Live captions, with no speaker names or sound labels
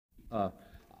Uh,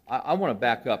 I want to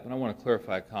back up and I want to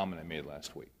clarify a comment I made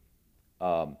last week.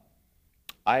 Um,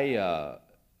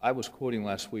 I was quoting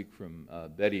last week from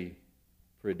Betty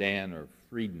Friedan or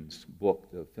Friedan's book,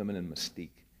 The Feminine Mystique,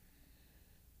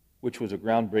 which was a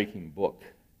groundbreaking book,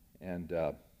 and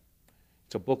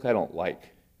it's a book I don't like,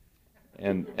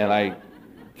 and I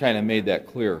kind of made that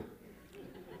clear.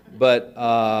 But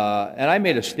and I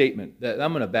made a statement that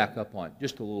I'm going to back up on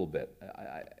just a little bit,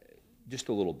 just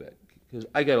a little bit, because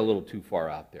I got a little too far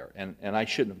out there, and I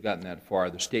shouldn't have gotten that far.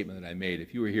 The statement that I made,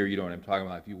 if you were here, you know what I'm talking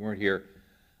about. If you weren't here,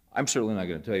 I'm certainly not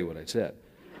going to tell you what I said.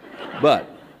 But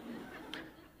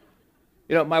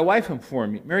you know, my wife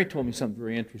informed me, Mary told me something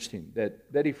very interesting,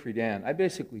 that Betty Friedan, I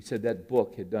basically said that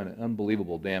book had done an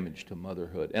unbelievable damage to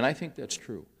motherhood, and I think that's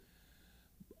true.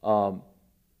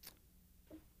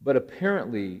 But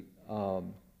apparently,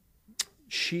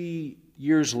 she,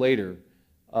 years later,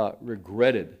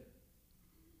 regretted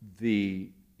the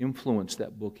influence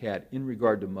that book had in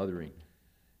regard to mothering.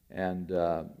 And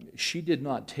she did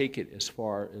not take it as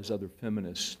far as other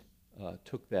feminists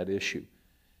took that issue.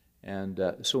 And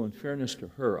so in fairness to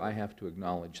her, I have to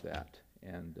acknowledge that.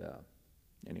 And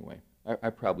anyway,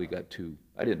 I probably got too,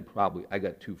 I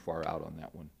got too far out on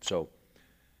that one. So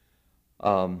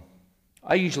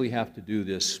I usually have to do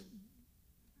this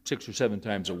 6 or 7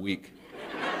 times a week.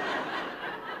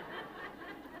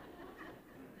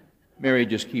 Mary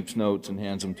just keeps notes and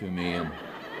hands them to me. And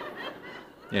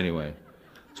anyway,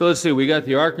 so let's see, we got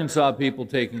the Arkansas people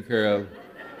taken care of.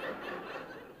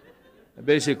 I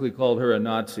basically called her a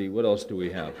Nazi. What else do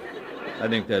we have? I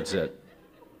think that's it.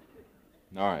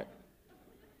 All right.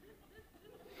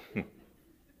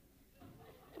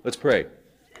 Let's pray.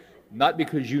 Not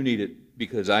because you need it,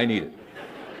 because I need it.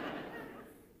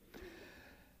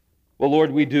 Well,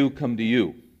 Lord, we do come to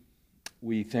you.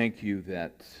 We thank you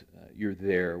that you're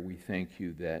there. We thank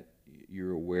you that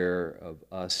you're aware of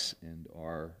us and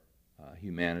our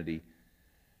humanity.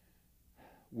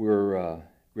 We're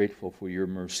grateful for your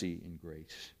mercy and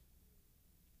grace.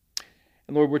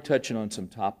 And Lord, we're touching on some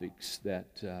topics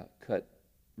that cut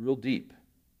real deep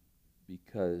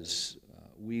because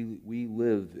we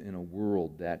live in a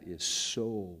world that is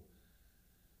so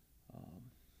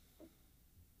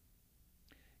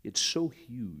it's so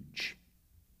huge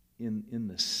in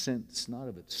the sense, not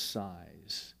of its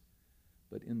size,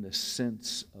 but in the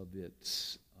sense of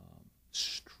its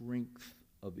strength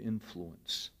of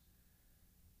influence.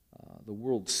 The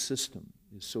world system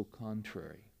is so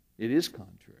contrary. It is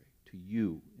contrary to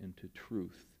you and to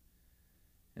truth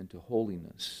and to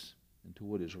holiness and to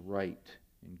what is right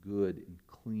and good and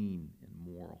clean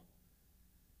and moral.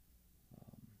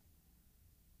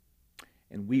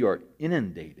 And we are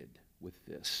inundated with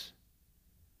this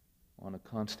on a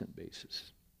constant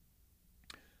basis.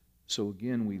 So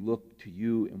again, we look to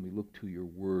you and we look to your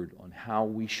word on how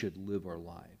we should live our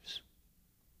lives.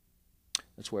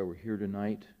 That's why we're here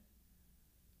tonight.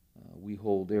 We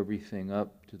hold everything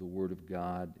up to the Word of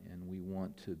God, and we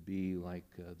want to be like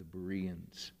the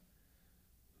Bereans,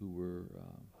 who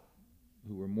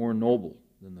were more noble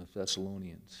than the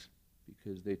Thessalonians,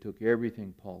 because they took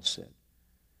everything Paul said,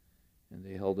 and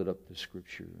they held it up to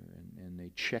Scripture, and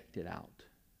they checked it out.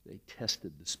 They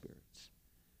tested the spirits.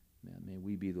 Man, may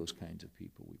we be those kinds of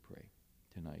people, we pray,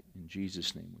 tonight. In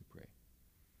Jesus' name we pray.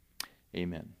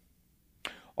 Amen.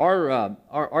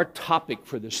 Our topic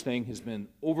for this thing has been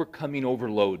overcoming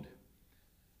overload.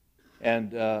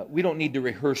 And we don't need to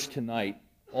rehearse tonight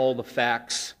all the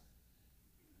facts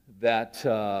that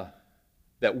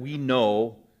we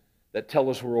know that tell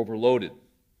us we're overloaded.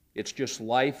 It's just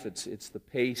life. It's the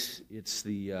pace. It's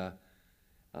the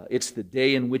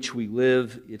day in which we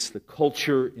live. It's the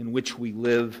culture in which we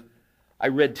live. I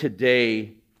read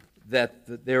today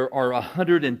that there are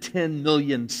 110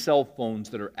 million cell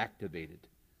phones that are activated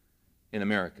in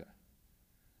America.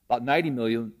 About 90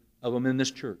 million of them in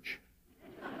this church.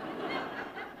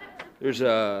 There's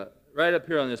right up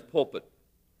here on this pulpit,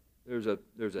 there's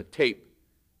a tape,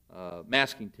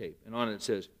 masking tape, and on it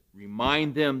says,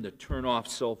 "Remind them to turn off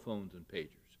cell phones and pagers."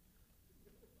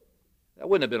 That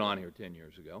wouldn't have been on here 10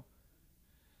 years ago.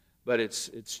 But it's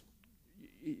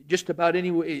just about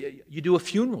any way. You do a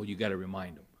funeral, you got to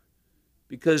remind them.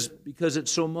 Because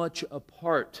it's so much a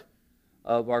part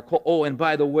of our culture. Oh, and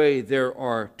by the way, there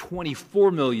are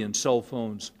 24 million cell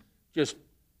phones just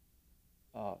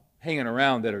hanging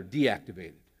around that are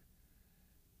deactivated.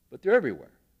 But they're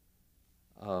everywhere.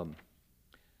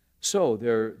 So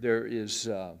there is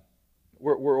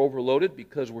we're overloaded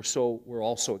because we're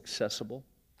also accessible.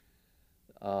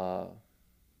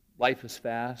 Life is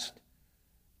fast.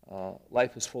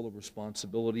 Life is full of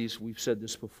responsibilities. We've said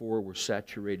this before. We're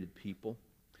saturated people.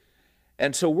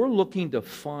 And so we're looking to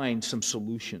find some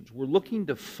solutions. We're looking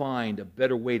to find a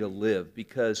better way to live,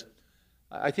 because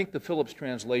I think the Phillips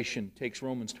translation takes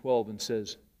Romans 12 and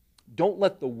says, don't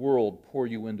let the world pour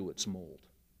you into its mold.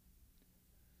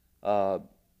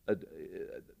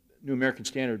 New American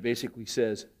Standard basically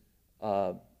says,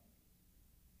 don't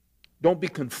be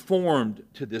conformed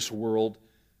to this world,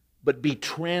 but be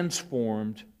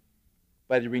transformed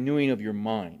by the renewing of your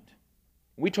mind.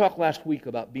 We talked last week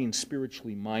about being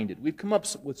spiritually minded. We've come up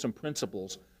with some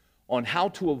principles on how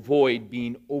to avoid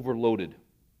being overloaded.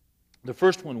 The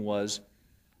first one was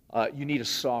you need a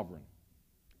sovereign.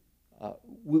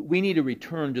 We need to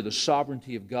return to the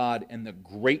sovereignty of God and the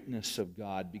greatness of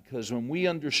God, because when we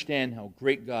understand how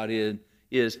great God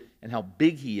is and how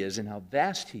big He is and how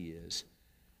vast He is,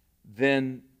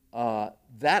 then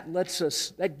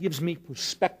that gives me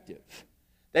perspective.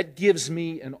 That gives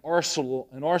me an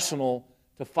arsenal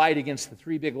to fight against the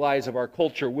three big lies of our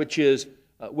culture, which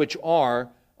are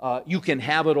you can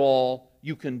have it all,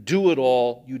 you can do it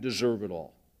all, you deserve it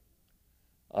all.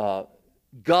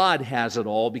 God has it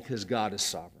all because God is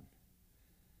sovereign.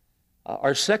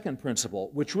 Our second principle,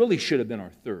 which really should have been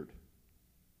our third,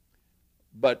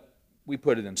 but we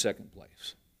put it in second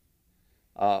place,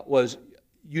 was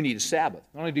you need a Sabbath.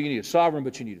 Not only do you need a sovereign,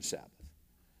 but you need a Sabbath.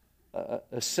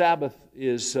 A Sabbath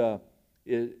is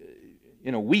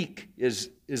in a week is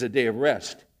a day of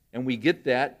rest, and we get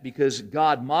that because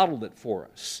God modeled it for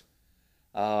us.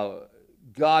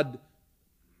 God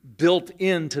built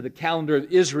into the calendar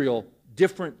of Israel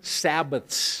different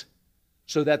Sabbaths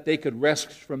so that they could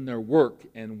rest from their work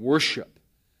and worship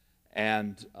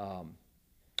and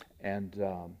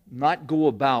not go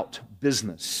about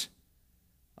business,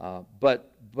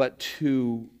 but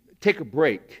to take a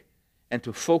break and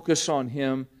to focus on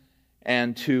Him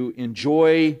and to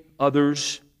enjoy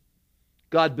others.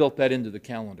 God built that into the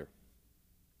calendar.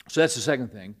 So that's the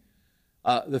second thing.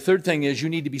 The third thing is you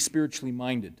need to be spiritually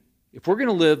minded. If we're going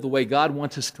to live the way God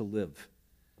wants us to live,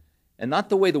 and not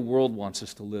the way the world wants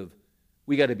us to live,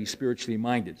 we got to be spiritually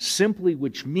minded. Simply,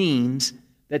 which means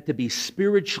that to be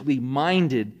spiritually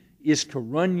minded is to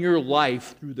run your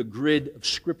life through the grid of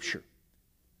Scripture.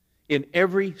 In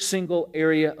every single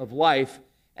area of life,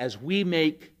 as we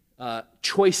make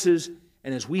choices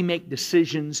and as we make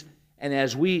decisions and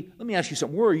let me ask you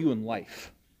something, where are you in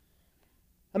life?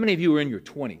 How many of you are in your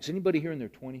 20s? Anybody here in their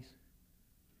 20s?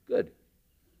 Good.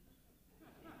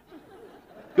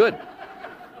 Good.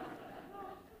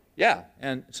 Yeah,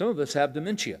 and some of us have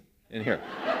dementia in here.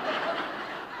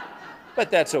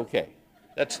 But that's okay.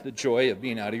 That's the joy of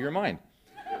being out of your mind.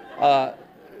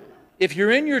 If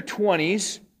you're in your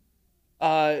 20s,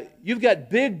 you've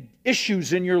got big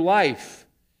issues in your life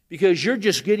because you're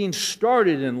just getting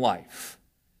started in life.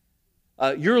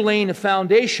 You're laying a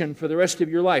foundation for the rest of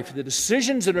your life. The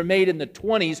decisions that are made in the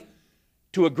 20s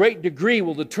to a great degree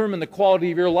will determine the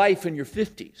quality of your life in your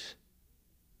 50s.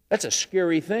 That's a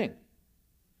scary thing.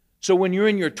 So when you're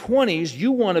in your 20s,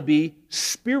 you want to be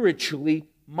spiritually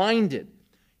minded.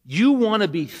 You want to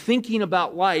be thinking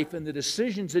about life and the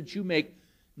decisions that you make,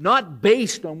 not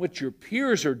based on what your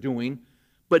peers are doing,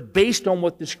 but based on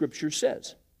what the Scripture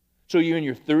says. So you're in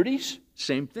your 30s,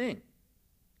 same thing.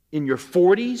 In your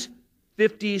 40s,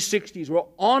 50s, 60s, well,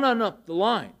 on and up the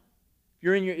line.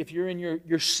 If you're in your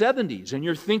 70s and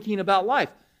you're thinking about life,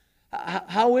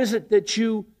 how is it that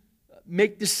you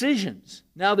make decisions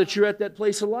now that you're at that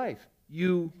place of life?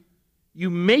 You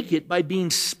make it by being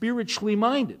spiritually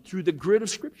minded through the grid of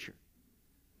Scripture.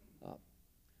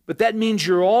 But that means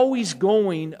you're always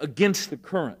going against the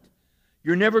current.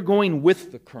 You're never going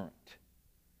with the current.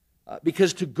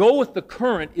 Because to go with the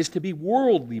current is to be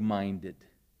worldly minded.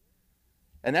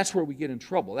 And that's where we get in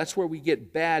trouble. That's where we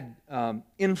get bad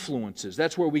influences.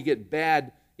 That's where we get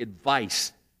bad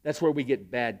advice. That's where we get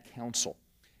bad counsel.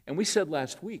 And we said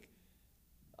last week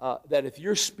that if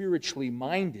you're spiritually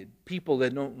minded, people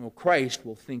that don't know Christ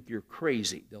will think you're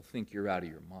crazy. They'll think you're out of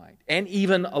your mind. And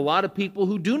even a lot of people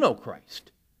who do know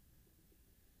Christ.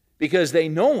 Because they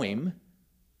know Him,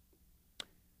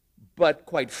 but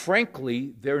quite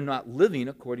frankly, they're not living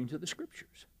according to the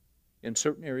Scriptures in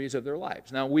certain areas of their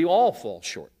lives. Now, we all fall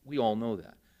short. We all know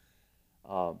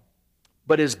that.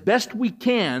 But as best we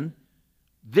can,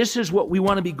 this is what we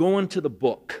want to be going to the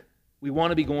book. We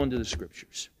want to be going to the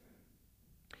Scriptures.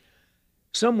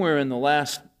 Somewhere in the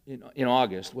last, in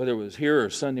August, whether it was here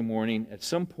or Sunday morning, at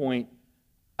some point,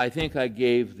 I think I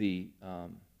gave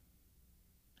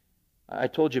I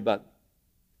told you about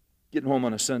getting home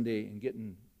on a Sunday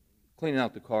and cleaning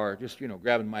out the car, just,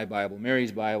 grabbing my Bible,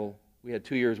 Mary's Bible. We had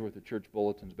 2 years' worth of church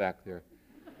bulletins back there.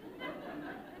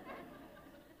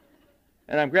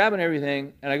 And I'm grabbing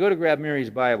everything, and I go to grab Mary's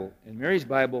Bible, and Mary's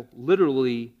Bible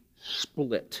literally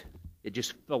split. It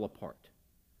just fell apart.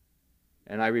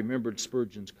 And I remembered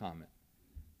Spurgeon's comment,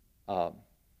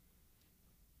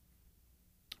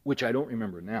 which I don't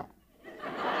remember now.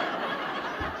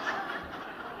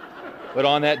 But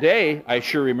on that day, I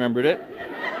sure remembered it.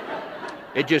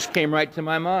 It just came right to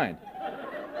my mind.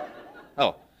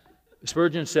 Oh,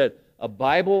 Spurgeon said, a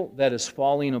Bible that is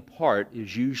falling apart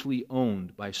is usually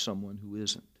owned by someone who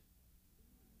isn't.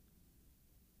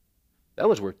 That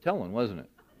was worth telling, wasn't it?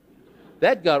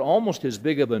 That got almost as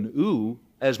big of an ooh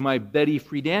as my Betty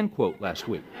Friedan quote last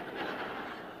week.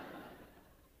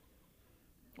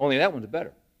 Only that one's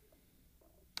better.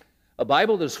 A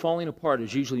Bible that is falling apart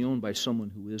is usually owned by someone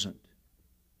who isn't.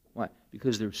 Why?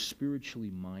 Because they're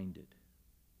spiritually minded.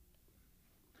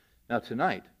 Now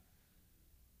tonight,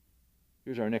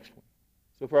 here's our next one.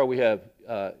 So far we have,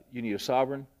 you need a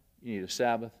sovereign, you need a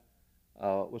Sabbath.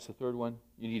 What's the third one?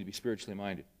 You need to be spiritually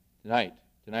minded. Tonight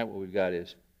what we've got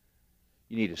is,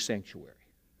 you need a sanctuary.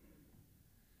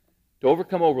 To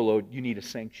overcome overload, you need a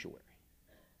sanctuary.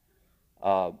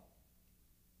 Now,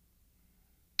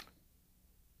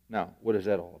 what is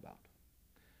that all about?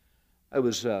 I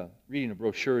was reading a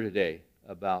brochure today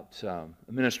about a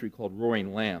ministry called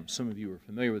Roaring Lamb. Some of you are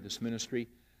familiar with this ministry.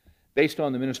 Based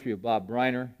on the ministry of Bob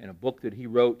Briner and a book that he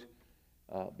wrote.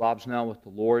 Bob's now with the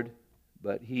Lord,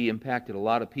 but he impacted a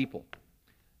lot of people.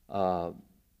 Bob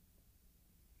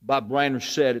Briner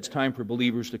said it's time for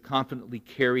believers to confidently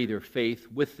carry their faith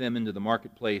with them into the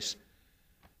marketplace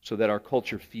so that our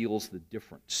culture feels the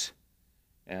difference.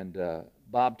 And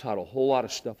Bob taught a whole lot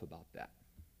of stuff about that.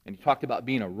 And he talked about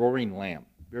being a roaring lamb.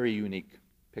 Very unique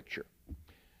picture.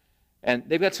 And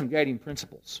they've got some guiding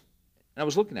principles. And I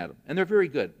was looking at them, and they're very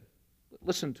good.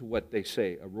 Listen to what they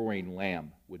say a roaring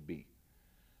lamb would be.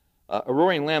 A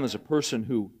roaring lamb is a person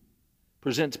who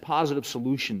presents positive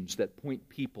solutions that point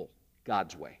people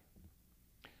God's way.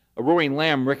 A roaring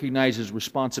lamb recognizes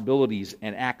responsibilities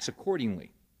and acts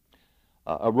accordingly.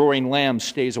 A roaring lamb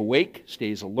stays awake,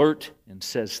 stays alert, and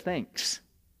says thanks.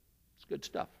 It's good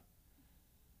stuff.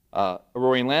 A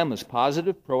roaring lamb is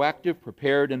positive, proactive,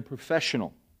 prepared, and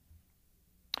professional.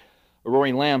 A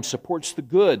roaring lamb supports the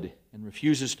good and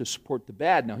refuses to support the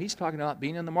bad. Now, he's talking about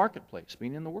being in the marketplace,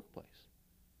 being in the workplace.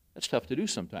 That's tough to do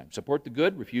sometimes. Support the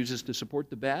good, refuses to support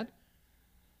the bad.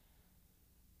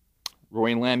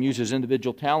 Roaring lamb uses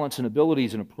individual talents and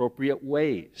abilities in appropriate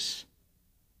ways.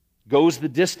 Goes the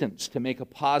distance to make a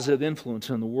positive influence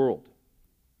in the world.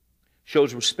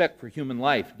 Shows respect for human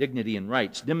life, dignity, and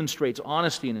rights. Demonstrates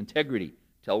honesty and integrity.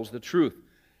 Tells the truth.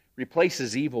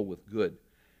 Replaces evil with good.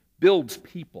 Builds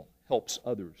people. Helps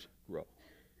others grow.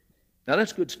 Now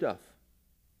that's good stuff.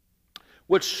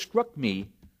 What struck me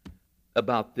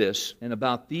about this and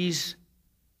about these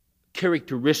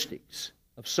characteristics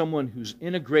of someone who's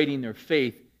integrating their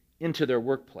faith into their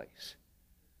workplace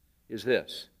is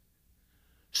this.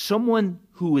 Someone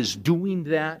who is doing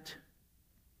that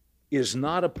is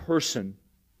not a person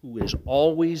who is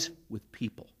always with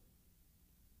people.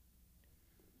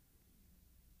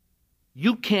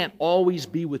 You can't always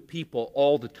be with people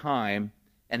all the time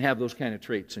and have those kind of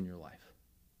traits in your life.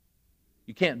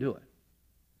 You can't do it.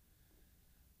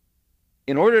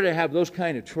 In order to have those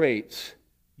kind of traits,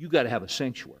 you've got to have a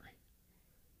sanctuary.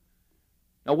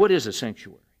 Now, what is a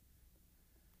sanctuary?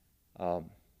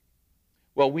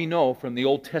 Well, we know from the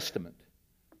Old Testament,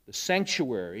 the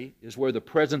sanctuary is where the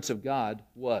presence of God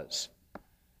was.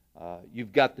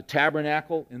 You've got the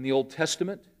tabernacle in the Old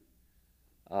Testament.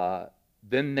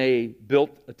 Then they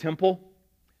built a temple,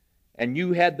 and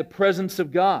you had the presence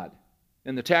of God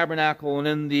in the tabernacle and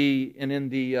in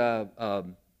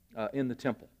the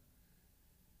temple.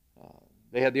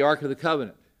 They had the Ark of the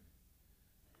Covenant.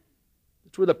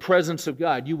 It's where the presence of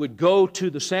God. You would go to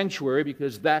the sanctuary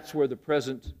because that's where the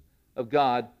presence of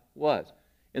God was.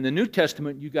 In the New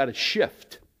Testament, you got a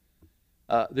shift.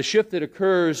 The shift that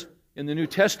occurs in the New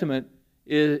Testament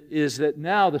is that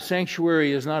now the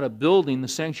sanctuary is not a building, the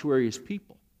sanctuary is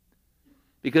people.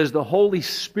 Because the Holy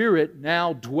Spirit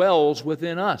now dwells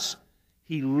within us.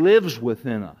 He lives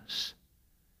within us.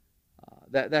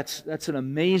 That's an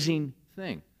amazing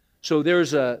thing. So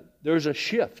there's a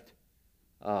shift.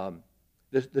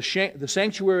 The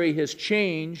sanctuary has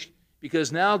changed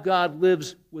because now God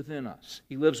lives within us.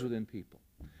 He lives within people.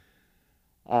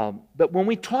 But when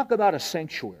we talk about a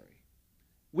sanctuary,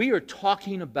 we are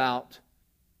talking about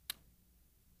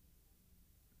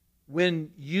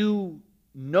when you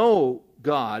know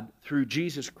God through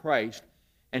Jesus Christ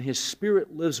and His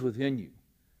Spirit lives within you.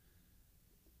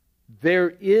 There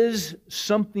is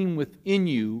something within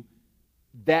you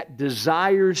that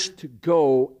desires to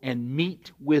go and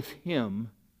meet with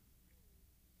Him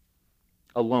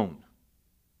alone.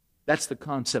 That's the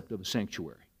concept of a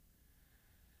sanctuary.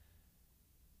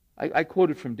 I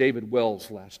quoted from David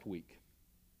Wells last week,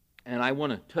 and I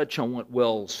want to touch on what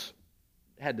Wells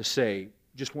had to say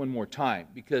just one more time,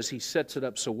 because he sets it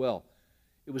up so well.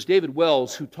 It was David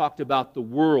Wells who talked about the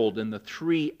world and the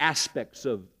three aspects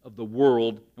of the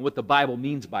world and what the Bible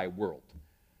means by world.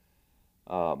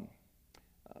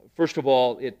 First of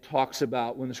all, it talks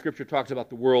about, when the Scripture talks about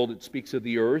the world, it speaks of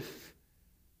the earth.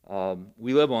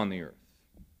 We live on the earth.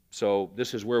 So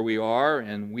this is where we are,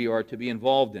 and we are to be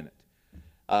involved in it.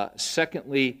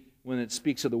 Secondly, when it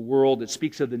speaks of the world, it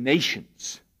speaks of the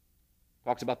nations. It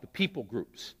talks about the people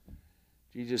groups.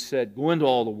 Jesus said, go into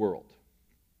all the world.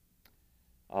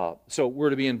 So we're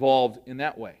to be involved in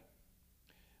that way.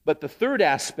 But the third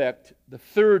aspect, the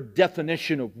third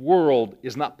definition of world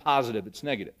is not positive, it's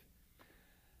negative.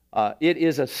 It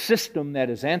is a system that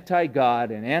is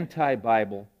anti-God and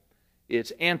anti-Bible.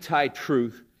 It's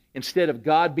anti-truth. Instead of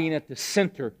God being at the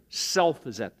center, self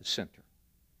is at the center.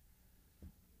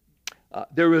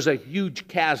 There is a huge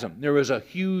chasm. There is a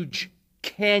huge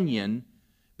canyon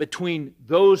between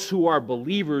those who are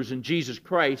believers in Jesus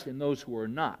Christ and those who are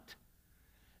not.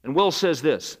 And Wells says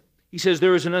this. He says,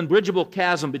 there is an unbridgeable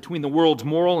chasm between the world's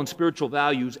moral and spiritual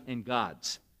values and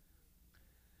God's.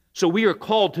 So we are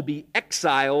called to be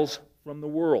exiles from the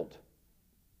world.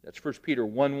 That's 1 Peter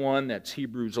 1:1. That's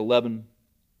Hebrews 11,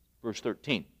 verse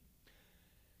 13.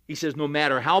 He says, no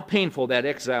matter how painful that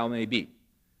exile may be.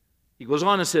 He goes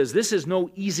on and says, this is no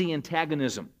easy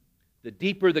antagonism. The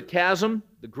deeper the chasm,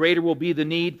 the greater will be the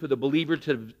need for the believer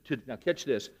to now catch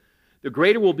this, the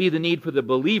greater will be the need for the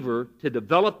believer to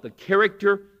develop the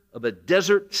character of a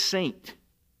desert saint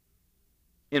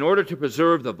in order to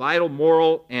preserve the vital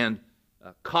moral and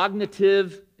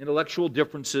cognitive intellectual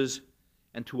differences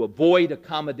and to avoid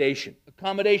accommodation.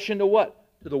 Accommodation to what?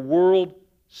 To the world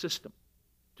system,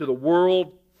 to the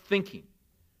world thinking,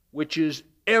 which is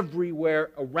everywhere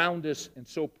around us and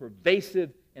so pervasive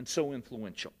and so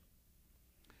influential.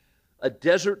 A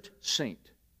desert saint.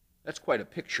 That's quite a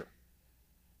picture.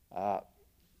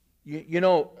 You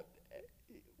know,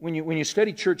 when you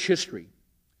study church history,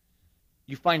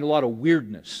 you find a lot of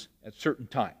weirdness at certain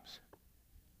times.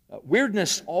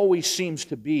 Weirdness always seems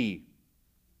to be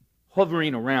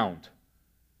hovering around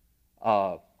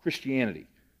Christianity.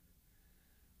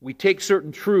 We take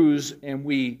certain truths and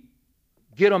we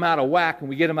get them out of whack and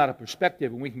we get them out of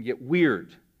perspective and we can get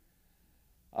weird.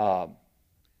 A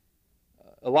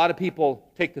lot of people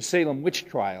take the Salem witch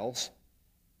trials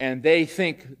and they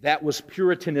think that was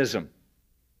Puritanism.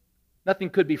 Nothing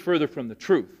could be further from the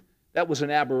truth. That was an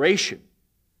aberration.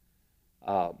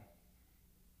 And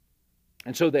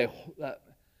so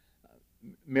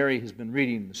Mary has been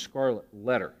reading the Scarlet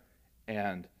Letter,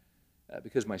 and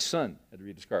because my son had to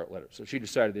read the Scarlet Letter, so she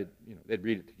decided they'd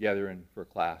read it together for a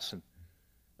class. And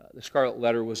the Scarlet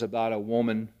Letter was about a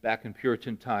woman back in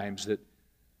Puritan times that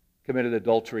committed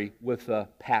adultery with a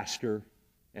pastor,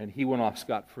 and he went off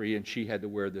scot-free, and she had to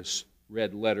wear this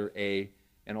red letter A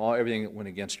and everything that went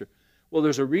against her. Well,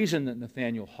 there's a reason that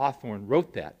Nathaniel Hawthorne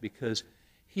wrote that, because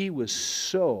he was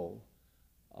so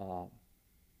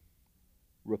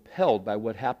repelled by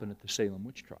what happened at the Salem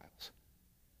witch trials.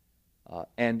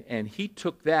 And he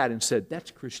took that and said,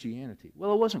 that's Christianity.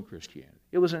 Well, it wasn't Christianity.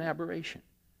 It was an aberration.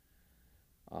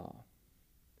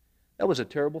 That was a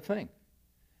terrible thing.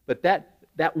 But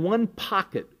that one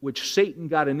pocket which Satan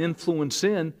got an influence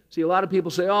in, see, a lot of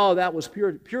people say, oh, that was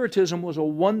Puritanism was a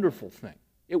wonderful thing.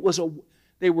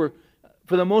 They were,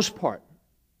 for the most part,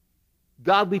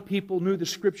 godly people, knew the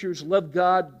Scriptures, loved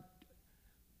God.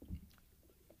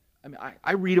 I mean,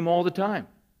 I read them all the time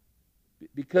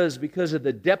because of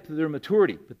the depth of their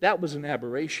maturity. But that was an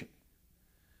aberration.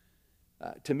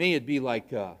 To me, it'd be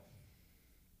like,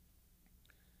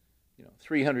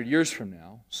 300 years from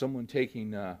now, someone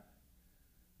taking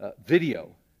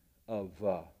video of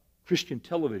Christian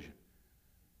television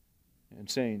and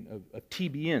saying, of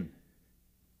TBN,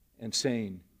 and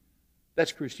saying,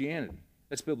 that's Christianity.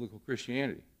 That's biblical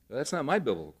Christianity. Well, that's not my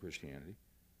biblical Christianity.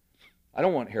 I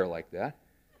don't want hair like that.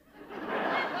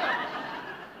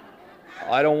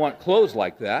 I don't want clothes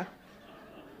like that.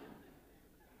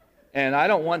 And I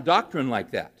don't want doctrine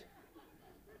like that.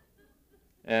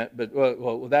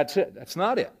 But that's it. That's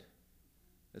not it.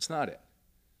 That's not it.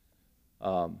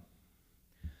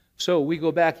 So we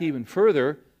go back even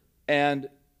further, and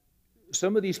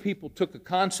some of these people took the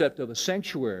concept of a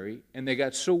sanctuary, and they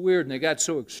got so weird and they got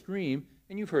so extreme,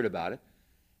 and you've heard about it.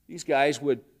 These guys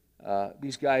would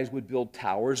build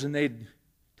towers, and they'd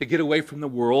to get away from the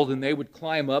world, and they would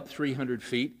climb up 300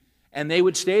 feet, and they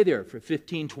would stay there for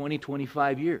 15, 20,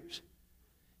 25 years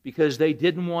because they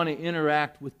didn't want to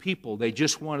interact with people. They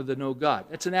just wanted to know God.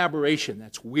 That's an aberration.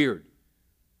 That's weird.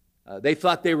 They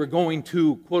thought they were going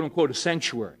to, quote unquote, a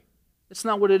sanctuary. That's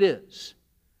not what it is.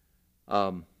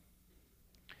 What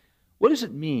does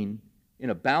it mean in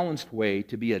a balanced way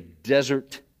to be a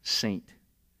desert saint?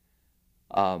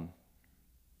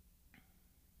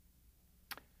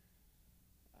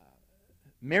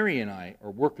 Mary and I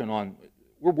are working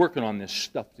on this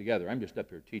stuff together. I'm just up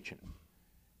here teaching it.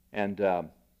 And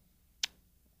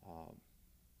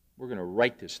we're going to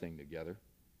write this thing together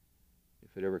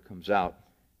if it ever comes out.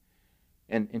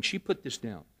 And she put this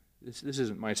down. This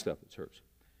isn't my stuff, it's hers.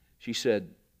 She said,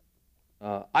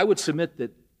 I would submit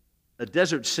that a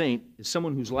desert saint is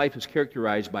someone whose life is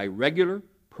characterized by regular,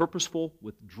 purposeful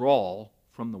withdrawal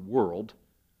from the world,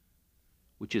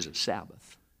 which is a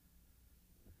Sabbath,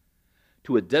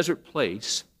 to a desert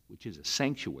place, which is a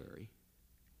sanctuary,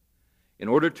 in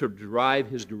order to derive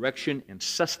his direction and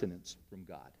sustenance from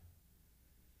God.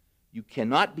 You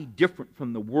cannot be different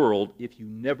from the world if you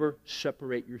never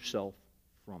separate yourself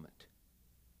from it.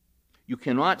 You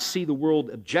cannot see the world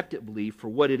objectively for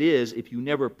what it is if you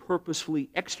never purposefully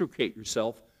extricate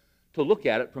yourself to look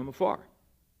at it from afar.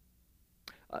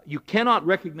 You cannot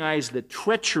recognize the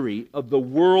treachery of the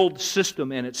world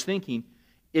system and its thinking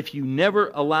if you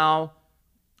never allow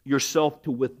yourself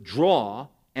to withdraw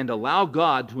and allow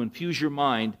God to infuse your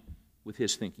mind with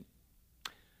His thinking.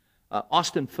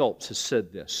 Austin Phelps has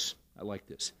said this. I like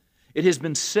this. It has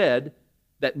been said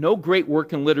that no great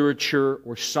work in literature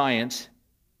or science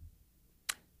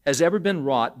has ever been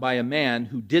wrought by a man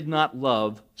who did not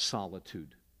love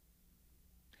solitude.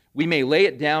 We may lay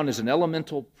it down as an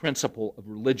elemental principle of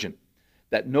religion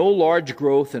that no large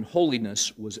growth in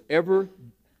holiness was ever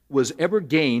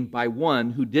gained by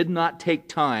one who did not take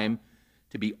time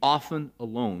to be often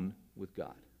alone with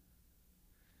God.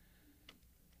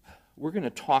 We're going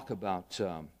to talk about,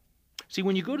 see,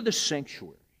 when you go to the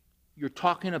sanctuary, you're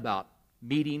talking about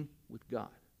meeting with God.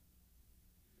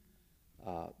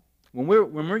 When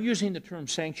we're using the term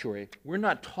sanctuary, we're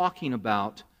not talking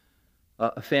about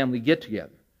a family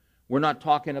get-together. We're not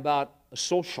talking about a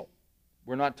social.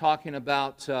 We're not talking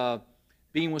about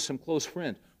being with some close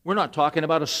friends. We're not talking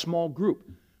about a small group.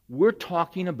 We're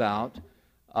talking about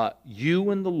you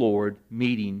and the Lord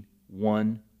meeting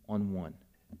one-on-one.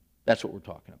 That's what we're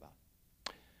talking about.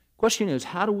 Question is,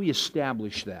 how do we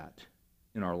establish that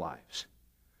in our lives?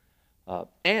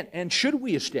 And should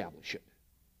we establish it?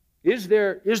 Is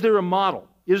there a model?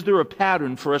 Is there a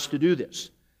pattern for us to do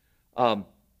this? Let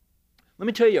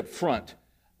me tell you up front,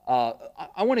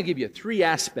 I want to give you 3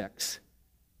 aspects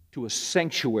to a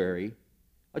sanctuary.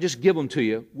 I'll just give them to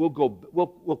you.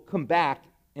 We'll come back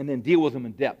and then deal with them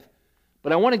in depth.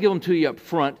 But I want to give them to you up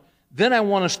front. Then I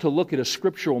want us to look at a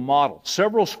scriptural model,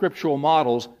 several scriptural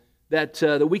models that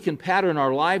we can pattern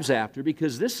our lives after,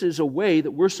 because this is a way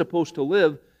that we're supposed to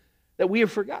live that we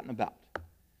have forgotten about.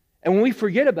 And when we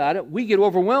forget about it, we get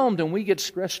overwhelmed and we get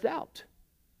stressed out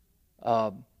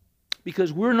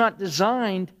because we're not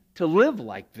designed to live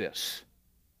like this.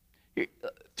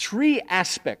 3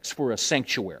 aspects for a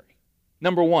sanctuary.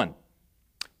 Number 1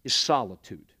 is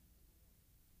solitude.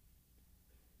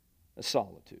 A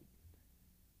solitude.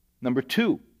 Number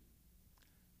 2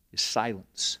 is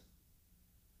silence.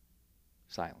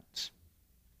 Silence.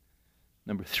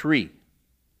 Number 3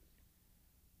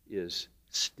 is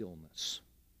stillness.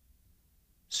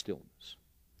 Stillness.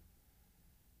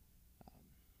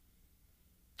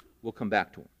 We'll come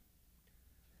back to them.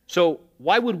 So,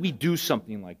 why would we do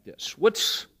something like this?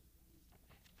 What's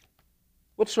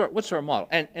our model?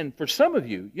 And for some of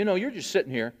you, you're just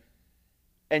sitting here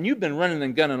and you've been running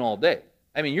and gunning all day.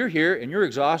 I mean, you're here and you're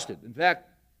exhausted. In fact,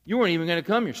 you weren't even going to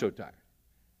come. You're so tired.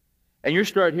 And you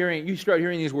start hearing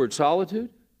these words, solitude.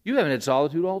 You haven't had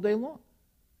solitude all day long.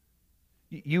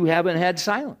 You haven't had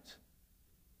silence.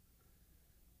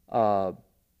 No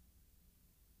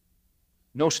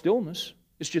stillness.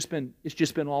 It's just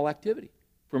been all activity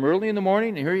from early in the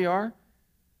morning, and here you are.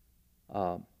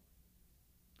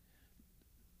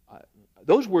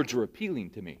 Those words are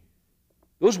appealing to me.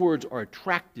 Those words are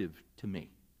attractive to me.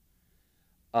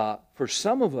 For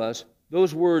some of us,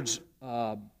 those words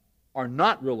are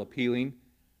not real appealing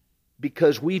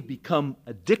because we've become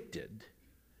addicted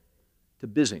to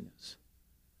busyness.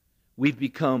 We've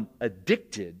become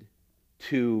addicted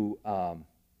to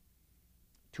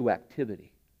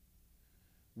activity.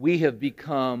 We have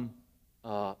become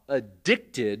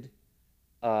addicted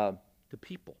to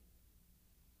people.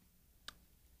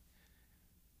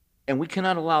 And we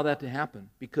cannot allow that to happen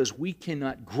because we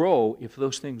cannot grow if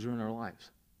those things are in our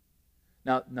lives.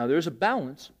 Now there's a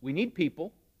balance. We need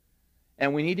people,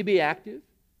 and we need to be active,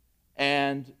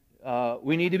 and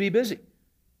we need to be busy.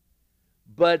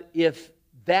 But if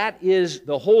that is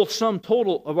the whole sum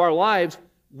total of our lives,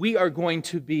 we are going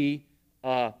to be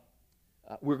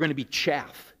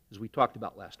chaff, as we talked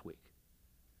about last week.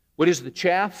 What is the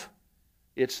chaff?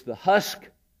 It's the husk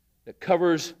that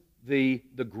covers the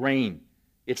grain.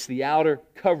 It's the outer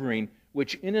covering,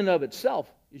 which in and of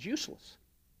itself is useless.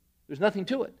 There's nothing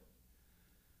to it.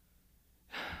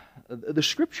 The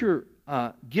Scripture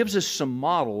gives us some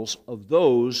models of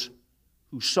those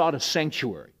who sought a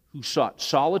sanctuary, who sought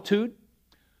solitude,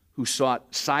 who sought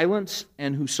silence,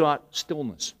 and who sought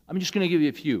stillness. I'm just going to give you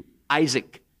a few.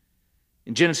 Isaac,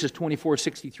 in Genesis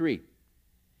 24:63,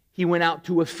 he went out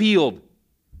to a field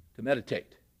to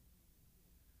meditate.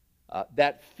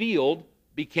 That field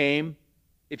became,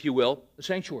 if you will, a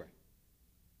sanctuary,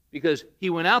 because he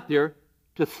went out there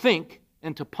to think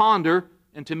and to ponder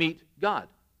and to meet God.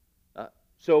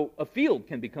 So a field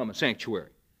can become a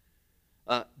sanctuary.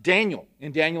 Daniel,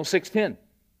 in Daniel 6:10,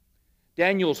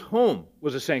 Daniel's home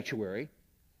was a sanctuary,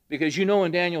 because you know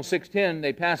in Daniel 6:10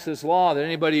 they passed this law that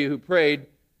anybody who prayed,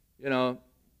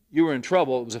 you were in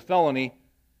trouble. It was a felony.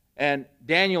 And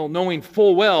Daniel, knowing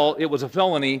full well it was a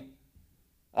felony,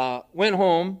 went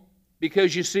home,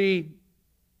 because you see,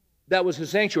 that was his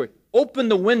sanctuary.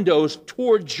 Opened the windows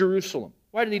towards Jerusalem.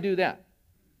 Why did he do that?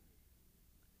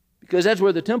 Because that's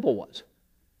where the temple was,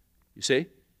 you see.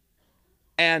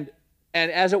 And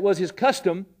as it was his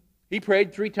custom, he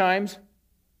prayed 3 times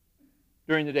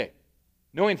during the day,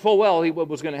 knowing full well what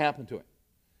was going to happen to him.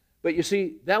 But you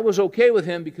see, that was okay with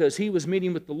him because he was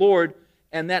meeting with the Lord,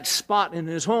 and that spot in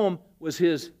his home was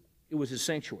his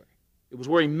sanctuary. It was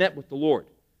where he met with the Lord.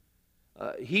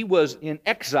 He was in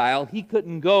exile. He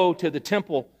couldn't go to the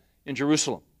temple in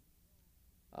Jerusalem.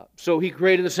 So he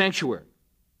created a sanctuary.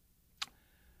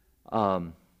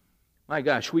 My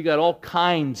gosh, we got all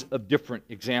kinds of different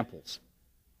examples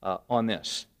on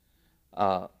this.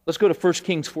 Let's go to 1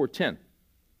 Kings 4:10.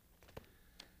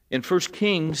 In 1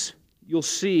 Kings, you'll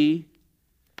see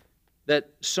that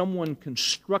someone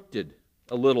constructed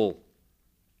a little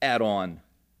add-on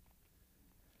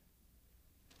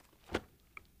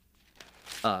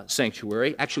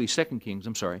sanctuary. Actually, 2 Kings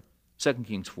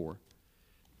 4.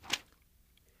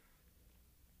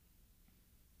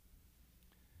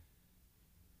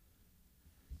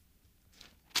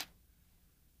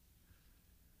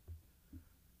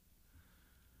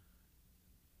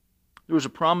 There was a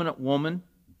prominent woman,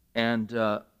 and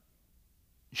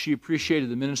she appreciated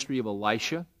the ministry of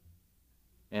Elisha,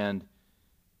 and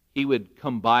he would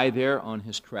come by there on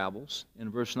his travels. In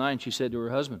verse 9, she said to her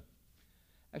husband,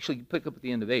 actually, pick up at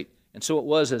the end of 8. And so it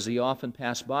was, as he often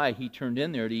passed by, he turned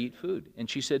in there to eat food. And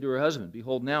she said to her husband,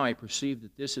 behold, now I perceive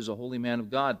that this is a holy man of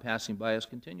God passing by us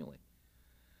continually.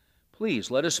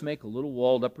 Please, let us make a little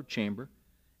walled upper chamber,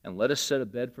 and let us set a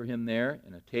bed for him there,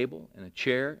 and a table, and a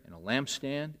chair, and a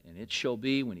lampstand, and it shall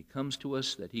be, when he comes to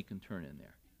us, that he can turn in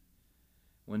there.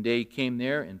 One day he came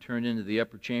there and turned into the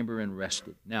upper chamber and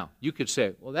rested. Now, you could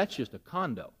say, well, that's just a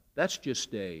condo. That's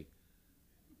just in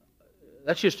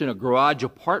a garage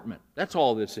apartment. That's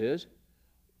all this is.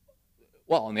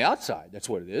 Well, on the outside, that's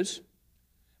what it is.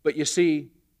 But you see,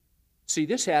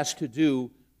 this has to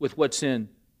do with what's in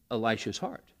Elisha's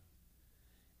heart.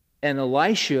 And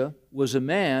Elisha was a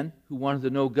man who wanted to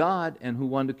know God and who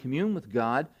wanted to commune with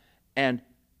God. And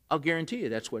I'll guarantee you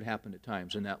that's what happened at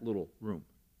times in that little room.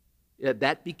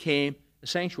 That became a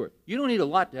sanctuary. You don't need a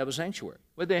lot to have a sanctuary.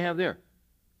 What did they have there?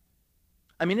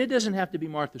 I mean, it doesn't have to be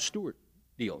Martha Stewart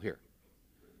deal here,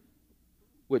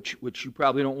 which you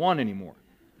probably don't want anymore.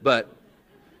 But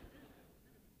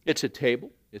it's a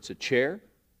table, it's a chair,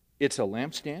 it's a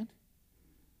lampstand.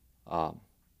 Go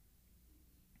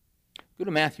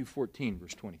to Matthew 14,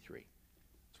 verse 23.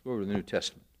 Let's go over to the New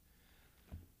Testament.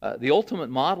 The ultimate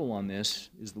model on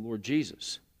this is the Lord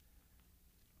Jesus.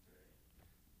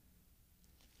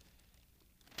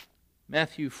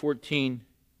 Matthew 14,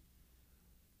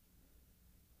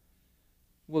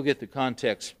 we'll get the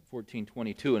context,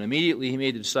 14:22. And immediately he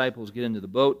made the disciples get into the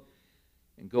boat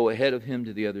and go ahead of him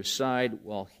to the other side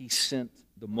while he sent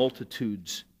the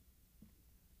multitudes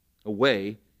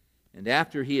away. And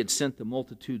after he had sent the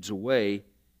multitudes away,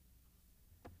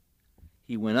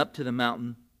 he went up to the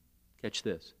mountain, catch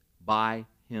this, by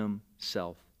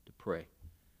himself to pray.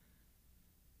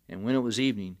 And when it was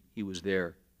evening, he was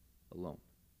there alone.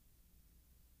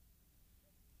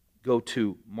 Go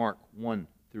to Mark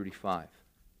 1:35.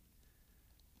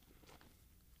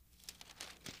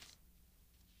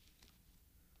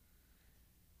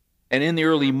 And in the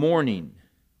early morning,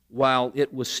 while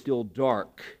it was still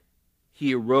dark,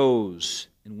 he arose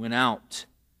and went out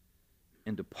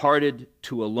and departed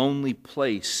to a lonely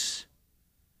place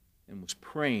and was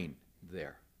praying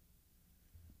there.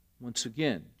 Once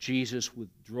again, Jesus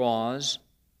withdraws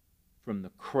from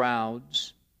the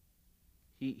crowds.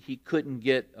 He couldn't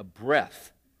get a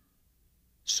breath,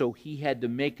 so he had to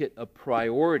make it a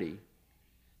priority.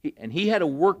 And he had a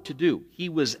work to do. He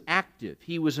was active.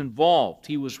 He was involved.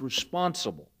 He was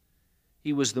responsible.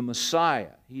 He was the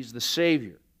Messiah. He's the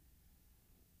Savior.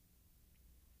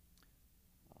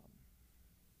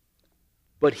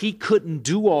 But he couldn't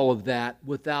do all of that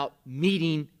without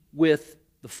meeting with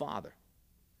the Father.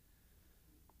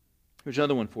 Here's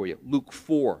another one for you. Luke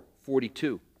 4:42.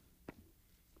 You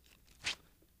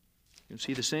can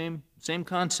see the same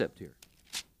concept here.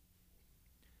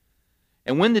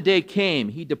 And when the day came,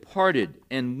 he departed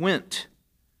and went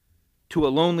to a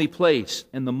lonely place,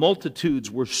 and the multitudes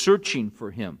were searching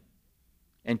for him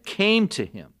and came to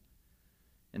him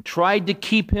and tried to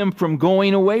keep him from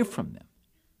going away from them.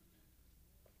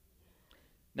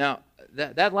 Now,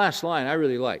 that last line I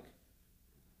really like.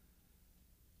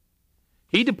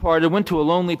 He departed, went to a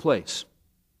lonely place.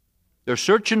 They're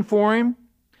searching for him.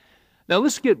 Now,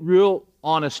 let's get real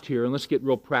honest here and let's get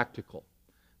real practical.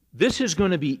 This is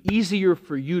going to be easier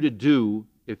for you to do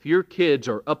if your kids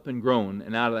are up and grown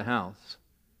and out of the house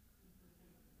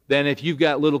than if you've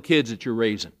got little kids that you're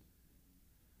raising.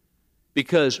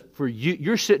 Because for you,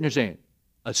 you're sitting there saying,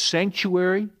 a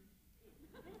sanctuary?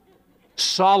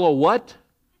 What?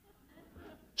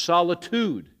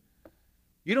 Solitude.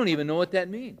 You don't even know what that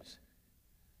means.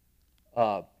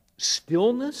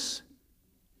 Stillness?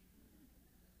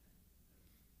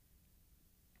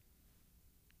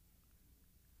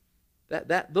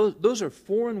 Those are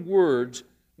foreign words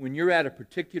when you're at a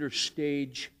particular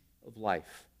stage of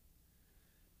life.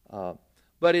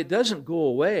 But it doesn't go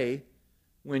away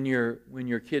when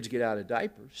your kids get out of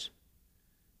diapers,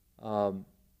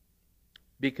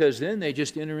 because then they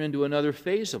just enter into another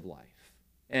phase of life,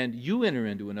 and you enter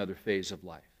into another phase of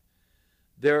life.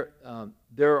 There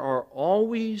are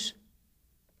always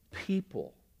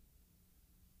people.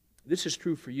 This is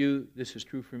true for you. This is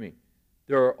true for me.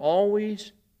 There are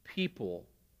always people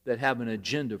that have an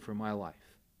agenda for my life.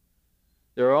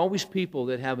 There are always people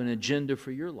that have an agenda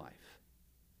for your life.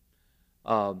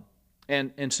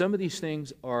 And some of these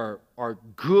things are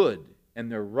good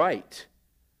and they're right.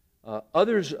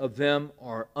 Others of them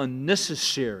are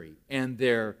unnecessary and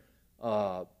they're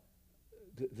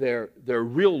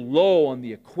real low on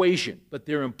the equation, but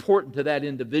they're important to that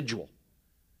individual.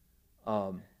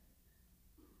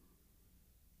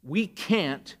 We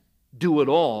can't do it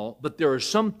all, but there are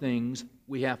some things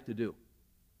we have to do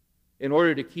in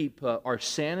order to keep our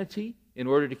sanity, in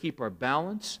order to keep our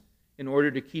balance, in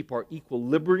order to keep our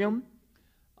equilibrium,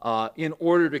 in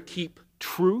order to keep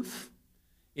truth,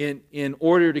 in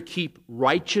order to keep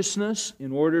righteousness,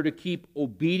 in order to keep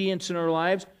obedience in our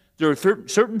lives. There are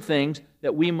certain things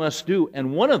that we must do,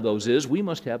 and one of those is we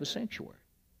must have a sanctuary.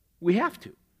 We have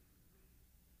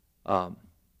to.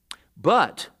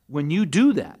 But when you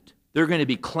do that, they're going to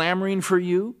be clamoring for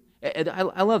you. And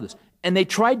I love this. And they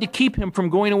tried to keep him from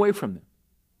going away from them.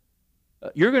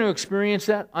 You're going to experience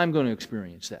that. I'm going to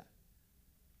experience that.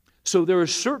 So there are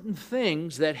certain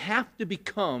things that have to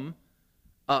become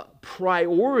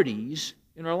priorities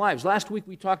in our lives. Last week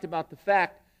we talked about the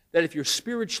fact that if you're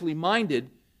spiritually minded,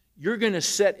 you're going to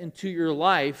set into your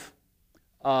life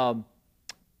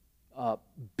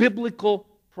biblical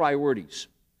priorities.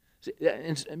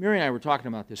 And Mary and I were talking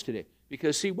about this today.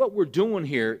 Because, see, what we're doing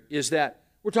here is that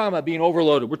we're talking about being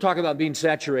overloaded. We're talking about being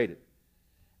saturated.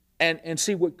 And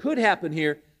see, what could happen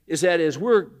here is that as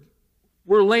we're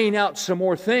laying out some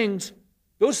more things,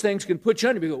 those things can put you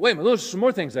under. You go, wait a minute, those are some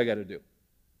more things I got to do.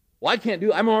 Well, I can't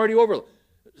do. I'm already overloaded.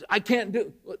 I can't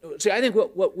do. See, I think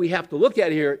what we have to look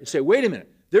at here is say, wait a minute.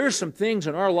 There are some things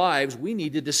in our lives we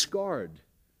need to discard.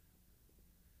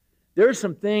 There are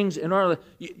some things in our life.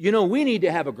 You know, we need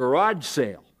to have a garage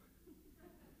sale.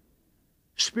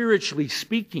 Spiritually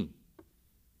speaking.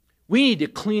 We need to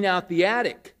clean out the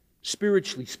attic,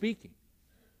 spiritually speaking.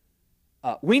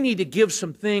 We need to give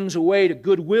some things away to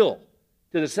Goodwill,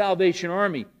 to the Salvation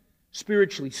Army,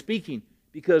 spiritually speaking,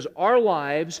 because our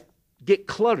lives get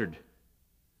cluttered.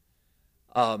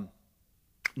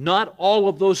 Not all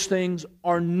of those things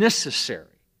are necessary.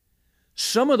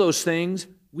 Some of those things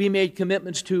we made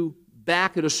commitments to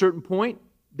back at a certain point.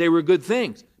 They were good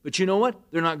things. But you know what?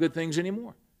 They're not good things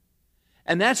anymore.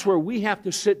 And that's where we have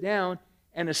to sit down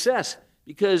and assess.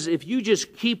 Because if you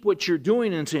just keep what you're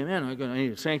doing and say, man, I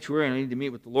need a sanctuary, and I need to meet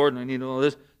with the Lord, and I need all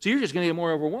this, so you're just going to get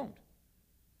more overwhelmed.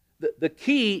 the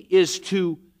key is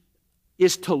to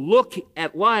look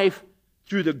at life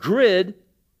through the grid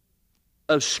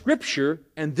of Scripture,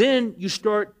 and then you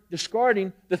start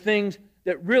discarding the things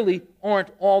that really aren't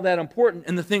all that important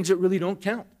and the things that really don't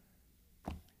count.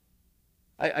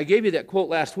 I gave you that quote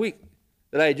last week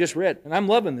that I had just read, and I'm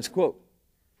loving this quote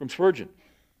from Spurgeon.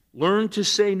 Learn to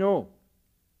say no.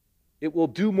 It will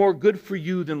do more good for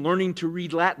you than learning to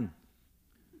read Latin.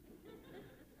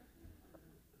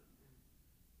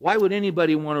 Why would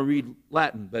anybody want to read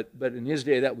Latin? But in his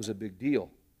day, that was a big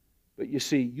deal. But you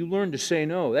see, you learn to say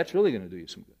no. That's really going to do you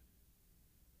some good.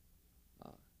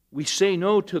 We say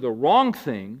no to the wrong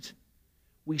things.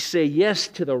 We say yes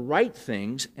to the right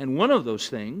things. And one of those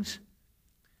things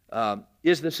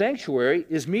is the sanctuary,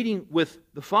 is meeting with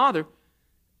the Father.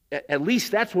 At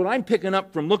least that's what I'm picking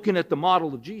up from looking at the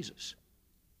model of Jesus.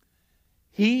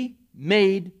 He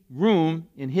made room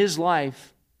in his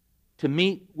life to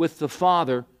meet with the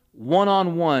Father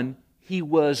one-on-one. He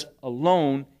was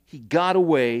alone. He got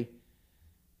away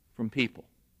from people.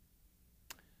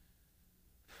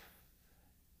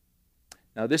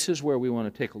 Now, this is where we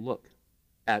want to take a look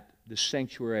at the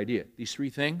sanctuary idea, these three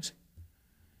things.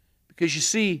 Because you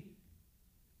see,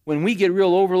 when we get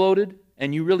real overloaded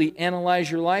and you really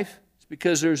analyze your life, it's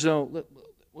because there's no,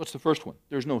 what's the first one?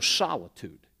 There's no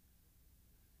solitude.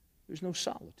 There's no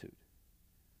solitude.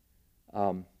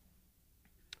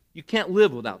 You can't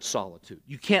live without solitude.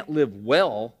 You can't live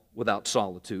well without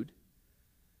solitude.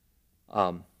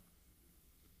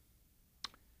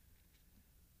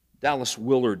 Dallas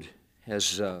Willard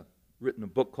has written a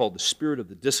book called The Spirit of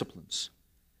the Disciplines.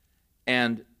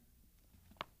 And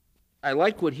I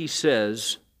like what he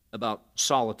says about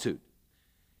solitude.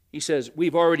 He says,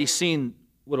 we've already seen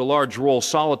what a large role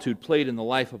solitude played in the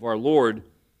life of our Lord.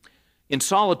 In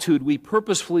solitude, we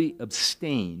purposefully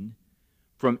abstain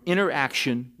from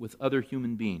interaction with other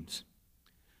human beings,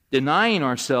 denying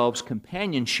ourselves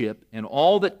companionship and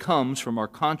all that comes from our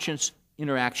conscious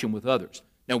interaction with others.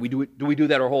 Now, do we do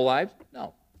that our whole lives?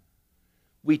 No.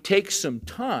 We take some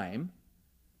time,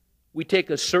 we take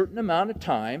a certain amount of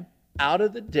time out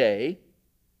of the day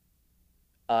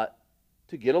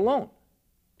to get alone,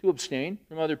 to abstain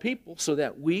from other people so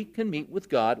that we can meet with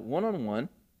God one-on-one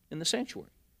in the sanctuary.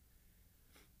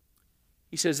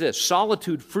 He says this,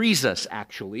 solitude frees us,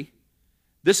 actually.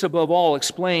 This, above all,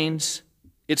 explains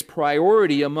its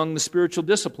priority among the spiritual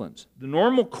disciplines. The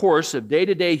normal course of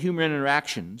day-to-day human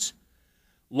interactions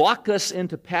lock us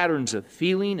into patterns of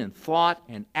feeling and thought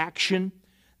and action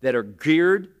that are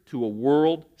geared to a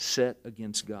world set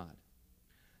against God.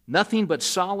 Nothing but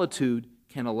solitude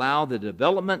can allow the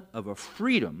development of a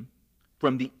freedom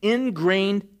from the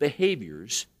ingrained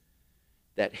behaviors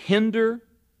that hinder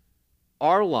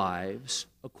our lives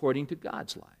according to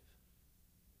God's life.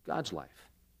 God's life.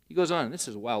 He goes on, and this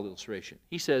is a wild illustration.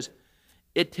 He says,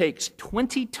 it takes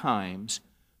 20 times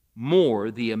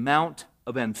more the amount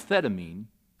of amphetamine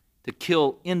to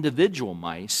kill individual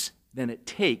mice than it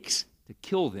takes to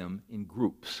kill them in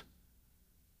groups.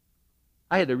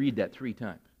 I had to read that 3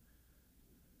 times.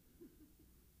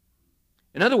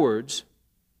 In other words,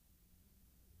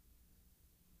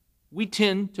 we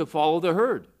tend to follow the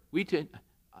herd.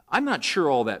 I'm not sure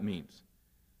all that means.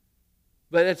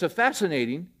 But it's a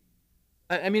fascinating,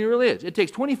 I mean, it really is. It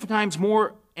takes 20 times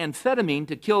more amphetamine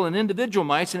to kill an individual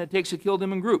mice than it takes to kill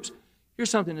them in groups. Here's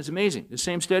something that's amazing. The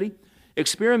same study,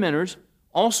 experimenters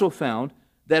also found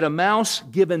that a mouse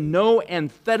given no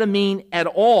amphetamine at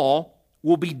all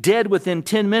will be dead within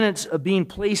 10 minutes of being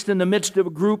placed in the midst of a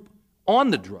group on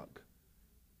the drug.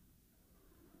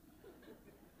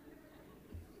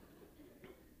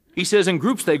 He says in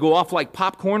groups they go off like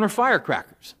popcorn or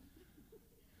firecrackers.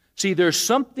 See, there's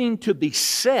something to be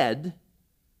said.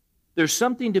 There's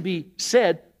something to be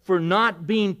said for not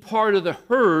being part of the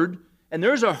herd, and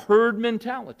there's a herd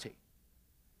mentality.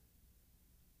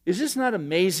 Is this not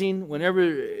amazing?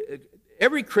 Whenever,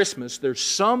 every Christmas, there's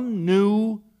some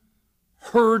new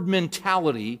herd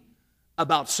mentality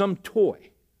about some toy.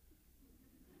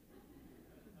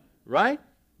 Right?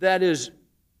 That is,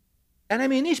 and I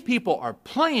mean, these people are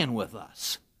playing with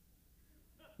us.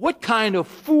 What kind of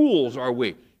fools are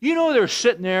we? You know, they're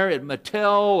sitting there at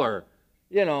Mattel or,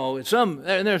 you know, and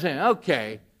they're saying,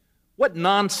 okay, what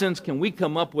nonsense can we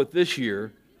come up with this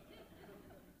year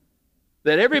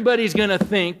that everybody's going to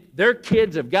think their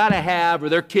kids have got to have or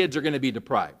their kids are going to be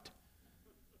deprived?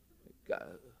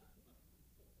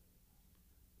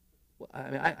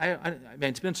 I mean,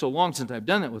 it's been so long since I've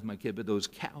done that with my kid, but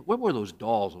what were those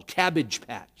dolls? Those Cabbage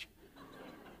Patch.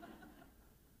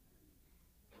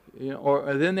 You know,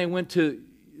 or then they went to,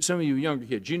 some of you younger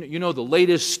kids, you know the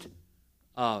latest,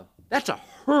 that's a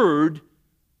herd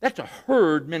That's a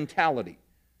herd mentality.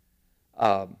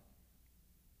 I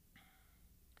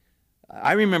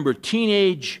remember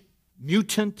Teenage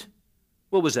Mutant,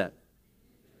 what was that?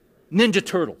 Ninja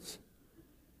Turtles.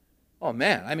 Oh,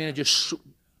 man, I mean, it just,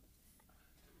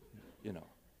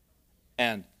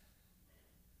 And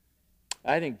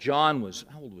I think John was,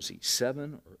 how old was he,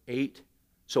 7 or 8?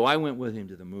 So I went with him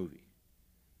to the movie.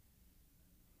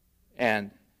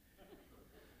 And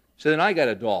so then I got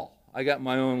a doll. I got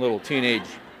my own little teenage.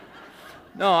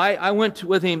 No, I went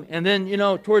with him, and then,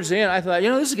 towards the end, I thought,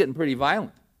 this is getting pretty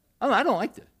violent. I don't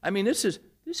like this. I mean, this is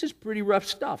pretty rough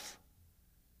stuff.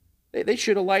 They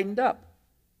should have lightened up.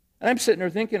 And I'm sitting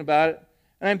there thinking about it,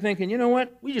 and I'm thinking, you know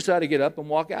what? We just ought to get up and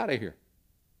walk out of here.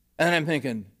 And then I'm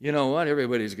thinking, you know what?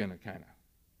 Everybody's going to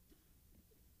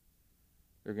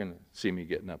they're going to see me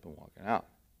getting up and walking out.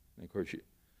 And of course,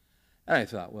 and I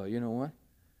thought, well, you know what?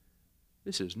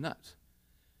 This is nuts.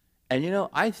 And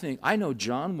I know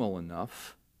John well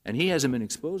enough, and he hasn't been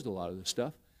exposed to a lot of this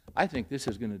stuff. I think this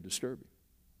is going to disturb him.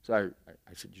 So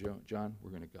I said, John, we're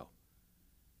going to go.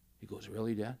 He goes,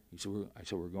 really, Dad? I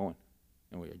said, we're going.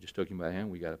 And I just took him by the hand.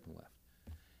 We got up and left.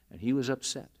 And he was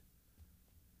upset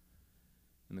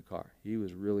in the car. He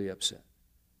was really upset.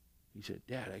 He said,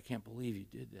 Dad, I can't believe you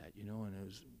did that, and it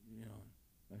was,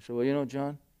 I said, well,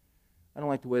 John, I don't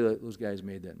like the way those guys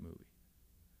made that movie.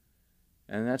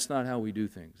 And that's not how we do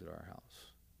things at our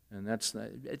house. And that's not,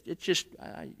 it's just,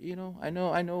 I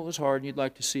know it was hard and you'd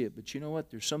like to see it, but you know what?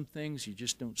 There's some things you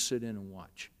just don't sit in and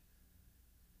watch.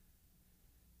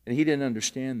 And he didn't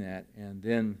understand that, and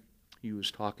then he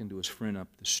was talking to his friend up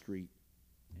the street,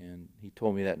 and he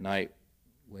told me that night,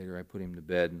 later I put him to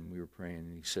bed and we were praying,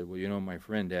 and he said, well, my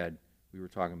friend, Dad, we were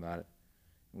talking about it,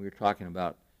 and we were talking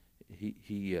about, it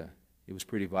was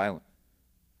pretty violent.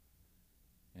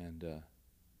 And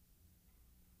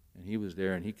he was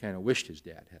there, and he kind of wished his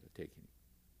dad had taken him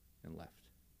and left.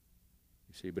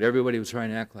 You see, but everybody was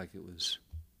trying to act like it was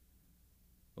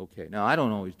okay. Now, I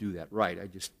don't always do that right.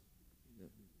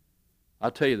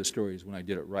 I'll tell you the stories when I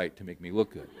did it right to make me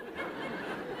look good.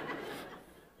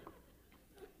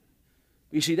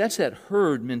 You see, that's that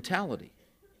herd mentality.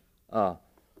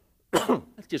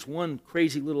 That's just one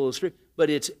crazy little illustration, but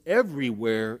it's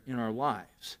everywhere in our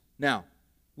lives. Now,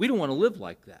 we don't want to live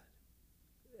like that.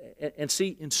 And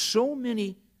see, in so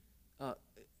many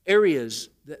areas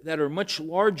that are much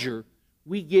larger,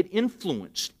 we get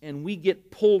influenced and we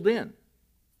get pulled in.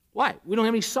 Why? We don't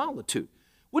have any solitude.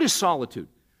 What is solitude?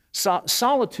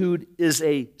 Solitude is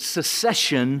a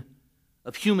cessation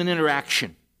of human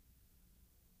interaction.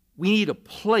 We need a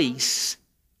place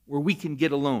where we can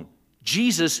get alone.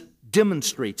 Jesus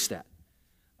demonstrates that.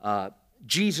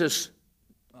 Jesus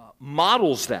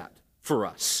models that for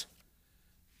us.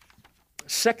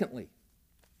 Secondly,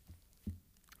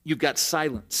 you've got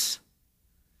silence.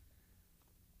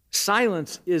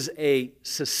 Silence is a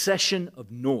cessation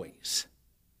of noise.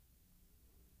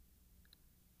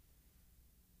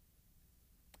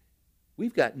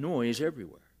 We've got noise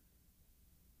everywhere.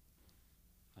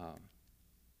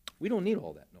 We don't need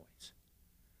all that noise.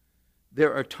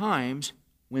 There are times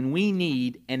when we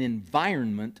need an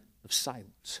environment of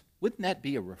silence. Wouldn't that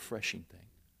be a refreshing thing?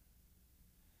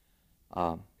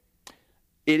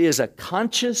 It is a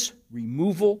conscious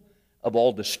removal of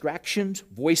all distractions,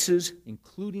 voices,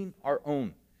 including our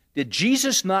own. Did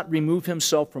Jesus not remove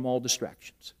himself from all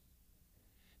distractions?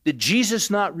 Did Jesus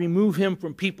not remove him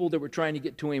from people that were trying to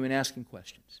get to him and asking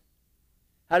questions?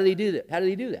 How did he do that? How did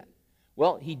he do that?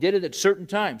 Well, he did it at certain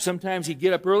times. Sometimes he'd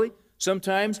get up early.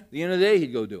 Sometimes, at the end of the day,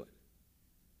 he'd go do it.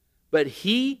 But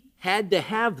he had to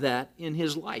have that in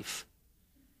his life.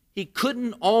 He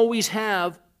couldn't always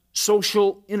have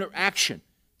social interaction.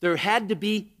 There had to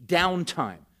be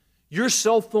downtime. Your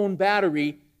cell phone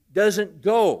battery doesn't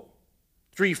go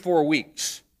 3-4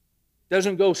 weeks. It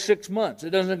doesn't go 6 months.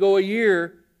 It doesn't go a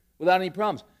year without any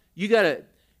problems. You got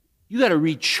to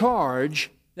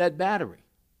recharge that battery.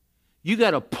 You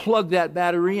got to plug that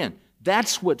battery in.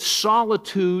 That's what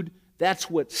solitude,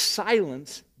 that's what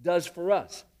silence does for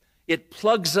us. It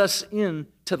plugs us in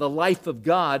to the life of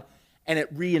God, and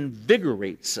it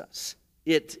reinvigorates us.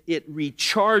 It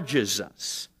recharges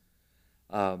us.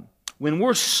 When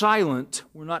we're silent,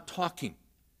 we're not talking,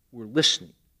 we're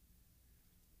listening.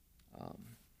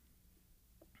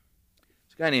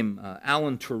 This guy named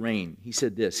Alan Turing, he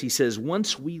said this. He says,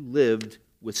 once we lived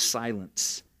with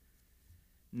silence,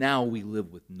 now we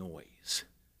live with noise.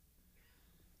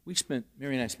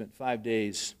 Mary and I spent 5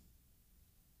 days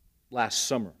last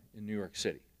summer in New York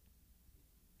City.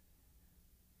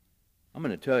 I'm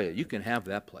going to tell you, you can have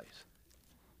that place.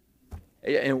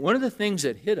 And one of the things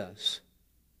that hit us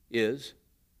is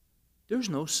There's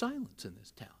no silence in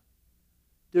this town.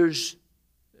 There's,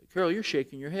 Carol, you're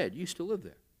shaking your head. You used to live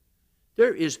there.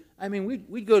 There is, I mean,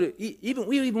 we'd go to,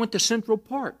 we even went to Central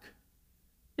Park.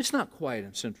 It's not quiet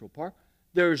in Central Park.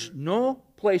 There's no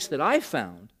place that I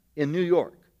found in New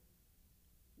York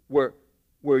where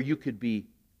you could be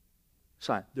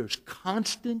silent. There's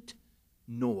constant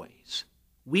noise.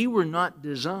 We were not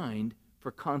designed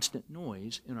for constant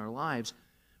noise in our lives.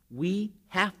 We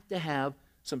have to have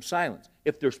some silence.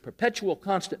 If there's perpetual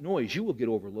constant noise, you will get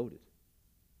overloaded.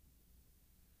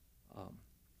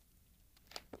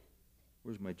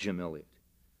 Where's my Jim Elliot?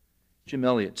 Jim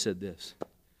Elliot said this.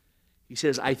 He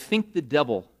says, I think the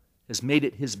devil has made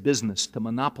it his business to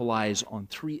monopolize on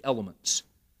three elements: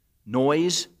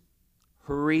 noise,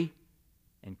 hurry,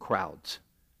 and crowds.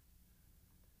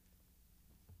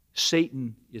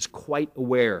 Satan is quite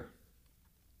aware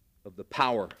of the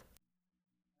power.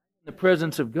 In the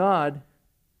presence of God,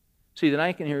 see, then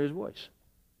I can hear His voice.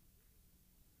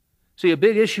 See, a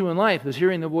big issue in life is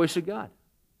hearing the voice of God.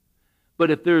 But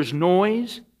if there's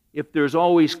noise, if there's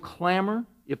always clamor,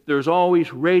 if there's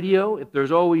always radio, if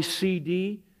there's always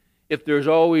CD, if there's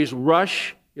always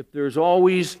Rush, if there's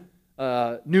always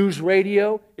news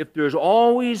radio, if there's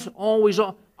always,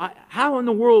 how in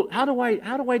the world, how do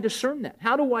I discern that?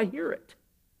 How do I hear it?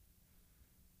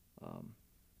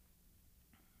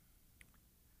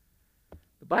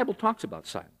 The Bible talks about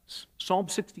silence. Psalm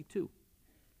 62.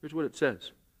 Here's what it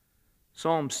says.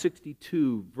 Psalm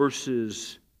 62,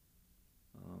 verses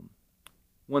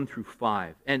 1 through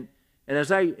 5. And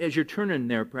as you're turning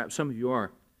there, perhaps some of you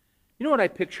are, you know what I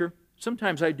picture?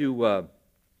 Sometimes I do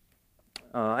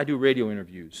radio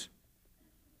interviews.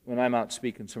 When I'm out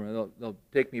speaking somewhere, they'll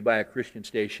take me by a Christian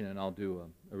station and I'll do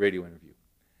a radio interview.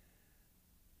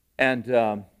 And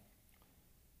a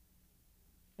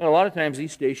lot of times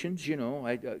these stations,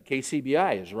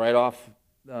 KCBI is right off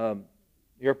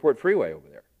Airport Freeway over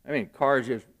there. I mean, cars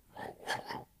just,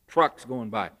 trucks going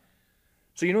by.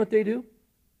 So you know what they do?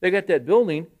 They got that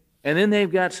building, and then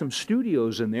they've got some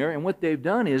studios in there, and what they've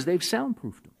done is they've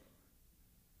soundproofed them.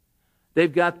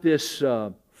 They've got this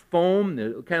foam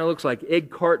that kind of looks like egg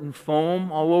carton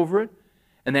foam all over it,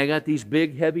 and they got these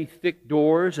big, heavy, thick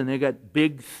doors, and they got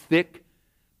big, thick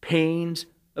panes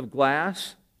of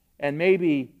glass, and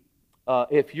maybe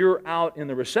if you're out in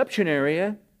the reception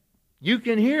area, you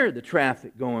can hear the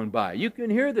traffic going by. You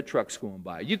can hear the trucks going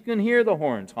by. You can hear the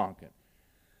horns honking.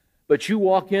 But you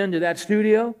walk into that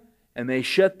studio, and they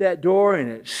shut that door, and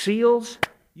it seals.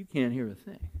 You can't hear a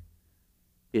thing.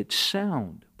 It's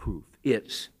soundproof.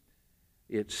 It's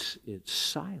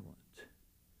silent.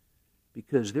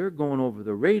 Because they're going over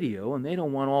the radio, and they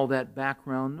don't want all that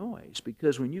background noise.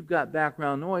 Because when you've got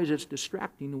background noise, it's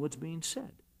distracting to what's being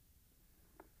said.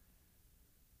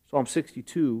 Psalm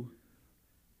 62,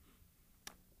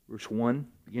 verse 1,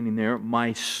 beginning there.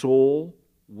 My soul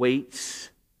waits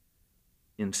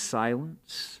in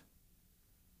silence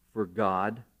for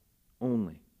God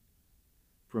only.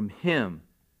 From Him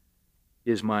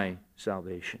is my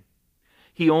salvation.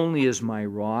 He only is my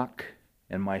rock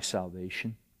and my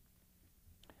salvation.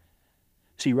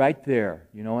 See, right there,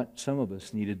 you know what? Some of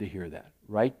us needed to hear that.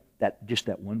 Right? Just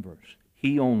that one verse.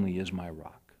 He only is my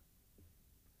rock.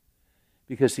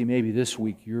 Because, see, maybe this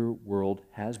week your world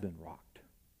has been rocked.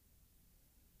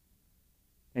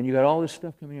 And you got all this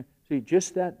stuff coming in. See,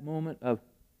 just that moment of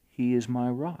He is my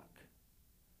rock,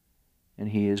 and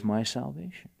He is my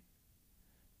salvation,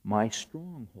 my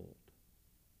stronghold.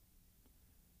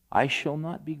 I shall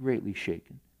not be greatly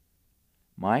shaken.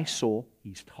 My soul,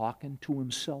 He's talking to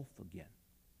Himself again.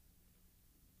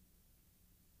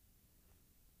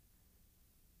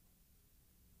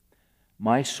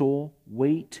 My soul,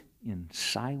 wait in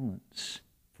silence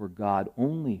for God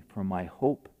only, for my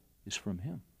hope is from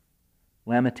Him.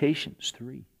 Lamentations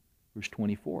 3, verse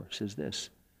 24 says this.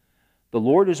 The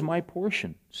Lord is my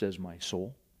portion, says my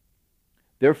soul.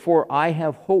 Therefore I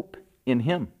have hope in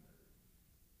Him.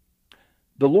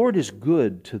 The Lord is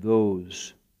good to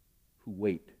those who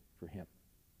wait for Him,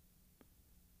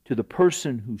 to the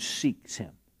person who seeks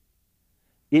Him.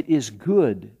 It is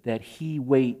good that he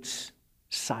waits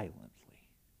silently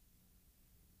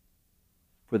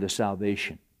for the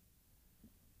salvation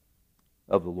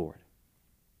of the Lord.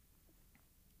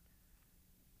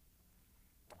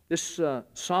 This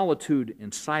solitude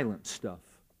and silence stuff,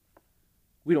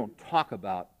 we don't talk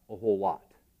about a whole lot.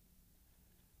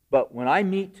 But when I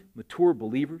meet mature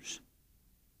believers,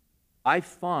 I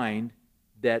find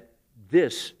that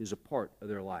this is a part of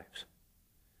their lives.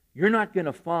 You're not going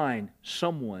to find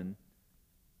someone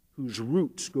whose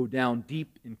roots go down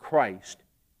deep in Christ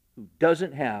who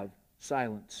doesn't have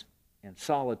silence and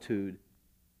solitude.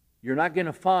 You're not going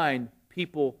to find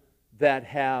people that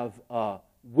have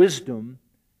wisdom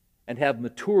and have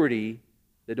maturity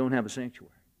that don't have a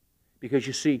sanctuary. Because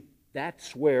you see,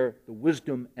 that's where the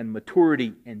wisdom and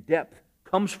maturity and depth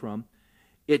comes from.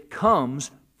 It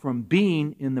comes from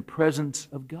being in the presence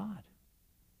of God.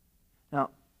 Now,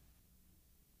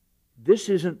 this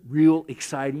isn't real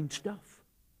exciting stuff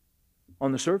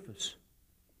on the surface.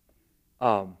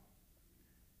 Our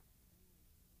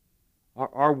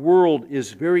world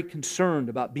is very concerned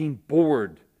about being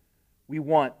bored. We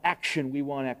want action, we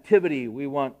want activity,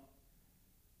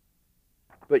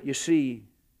 but you see,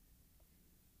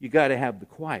 you got to have the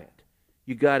quiet.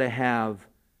 You got to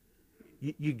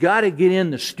get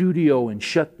in the studio and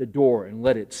shut the door and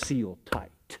let it seal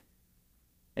tight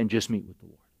and just meet with the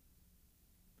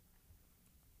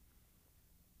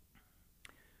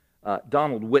Lord.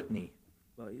 Donald Whitney,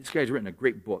 this guy's written a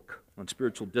great book on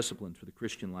spiritual disciplines for the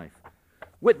Christian life.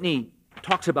 Whitney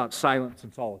talks about silence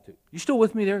and solitude. You still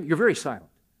with me there? You're very silent.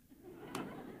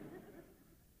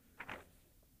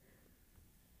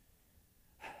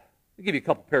 I'll give you a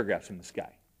couple paragraphs from this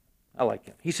guy. I like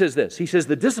him. He says this. He says,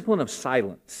 the discipline of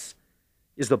silence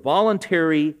is the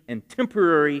voluntary and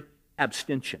temporary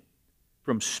abstention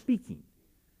from speaking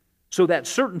so that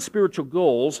certain spiritual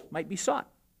goals might be sought.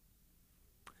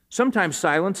 Sometimes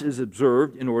silence is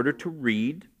observed in order to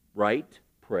read, write,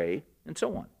 pray, and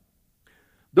so on.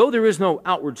 Though there is no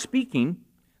outward speaking,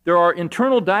 there are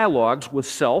internal dialogues with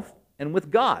self and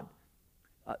with God.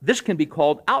 This can be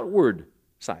called outward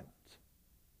silence.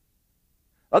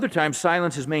 Other times,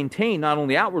 silence is maintained not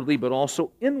only outwardly but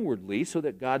also inwardly so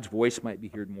that God's voice might be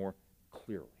heard more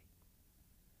clearly.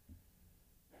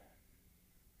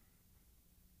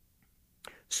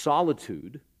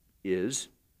 Solitude is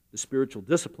the spiritual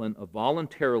discipline of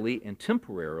voluntarily and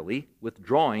temporarily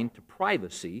withdrawing to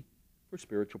privacy for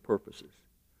spiritual purposes.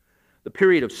 The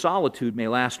period of solitude may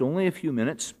last only a few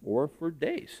minutes or for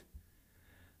days.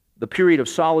 The period of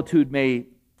solitude may,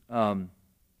 I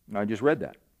just read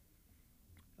that.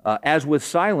 As with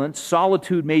silence,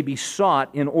 solitude may be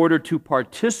sought in order to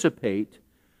participate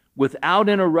without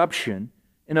interruption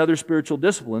in other spiritual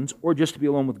disciplines or just to be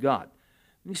alone with God.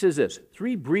 And he says this,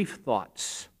 3 brief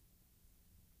thoughts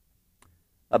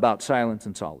about silence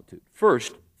and solitude.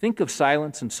 First, think of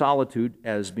silence and solitude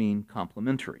as being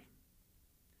complementary.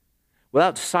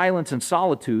 Without silence and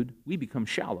solitude, we become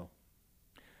shallow.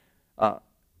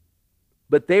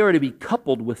 But they are to be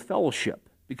coupled with fellowship,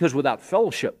 because without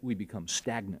fellowship, we become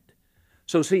stagnant.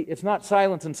 So see, it's not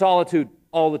silence and solitude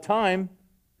all the time.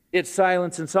 It's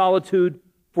silence and solitude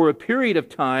for a period of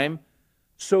time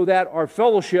so that our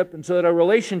fellowship and so that our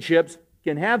relationships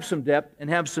can have some depth and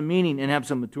have some meaning and have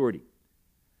some maturity.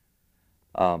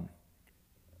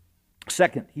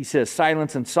 Second, he says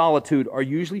silence and solitude are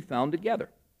usually found together.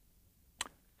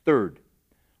 Third,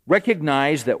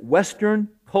 recognize that Western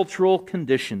cultural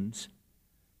conditions,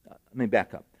 let me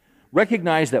back up.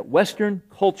 Recognize that Western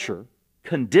culture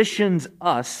conditions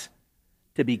us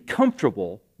to be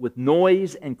comfortable with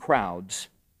noise and crowds,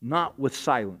 not with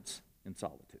silence and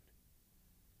solitude.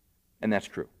 And that's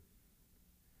true.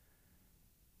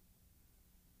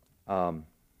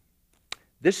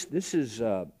 This is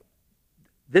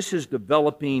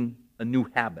developing a new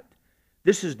habit.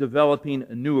 This is developing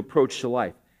a new approach to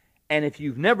life. And if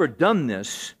you've never done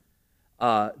this,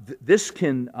 this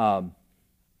can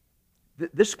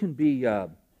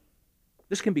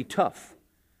be tough.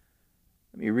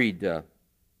 Let me read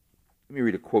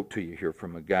a quote to you here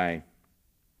from a guy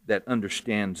that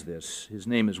understands this. His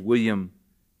name is William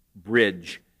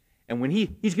Bridge, and when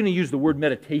he's going to use the word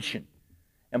meditation,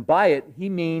 and by it he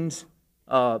means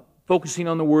focusing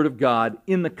on the Word of God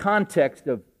in the context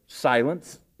of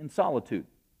silence and solitude.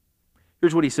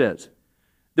 Here's what he says.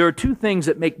 There are 2 things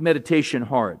that make meditation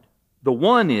hard. The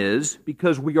one is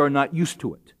because we are not used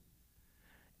to it.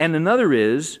 And another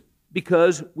is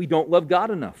because we don't love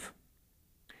God enough.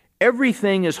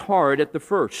 Everything is hard at the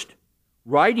first.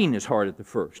 Writing is hard at the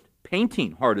first.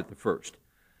 Painting hard at the first.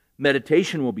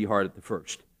 Meditation will be hard at the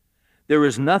first. There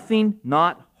is nothing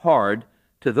not hard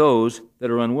to those that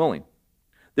are unwilling.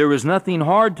 There is nothing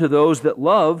hard to those that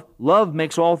love. Love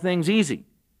makes all things easy.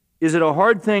 Is it a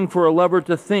hard thing for a lover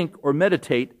to think or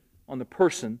meditate on the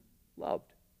person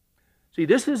loved? See,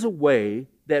 this is a way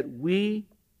that we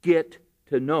get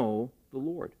to know the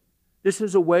Lord. This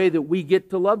is a way that we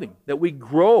get to love Him, that we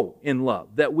grow in love,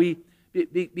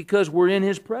 because we're in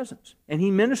His presence, and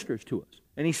He ministers to us,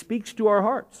 and He speaks to our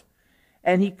hearts,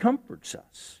 and He comforts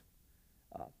us.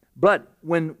 But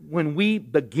when we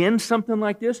begin something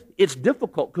like this, it's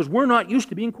difficult because we're not used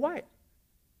to being quiet.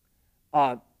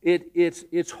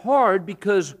 It's hard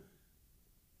because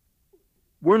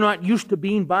we're not used to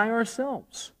being by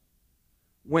ourselves.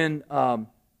 When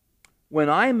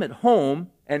I'm at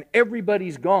home and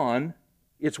everybody's gone,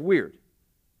 it's weird.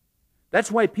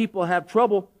 That's why people have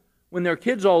trouble when their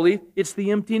kids all leave. It's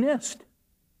the empty nest.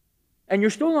 And you're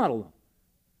still not alone.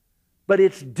 But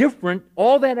it's different.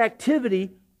 All that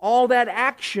activity, all that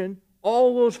action,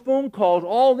 all those phone calls,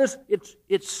 all this,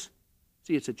 it's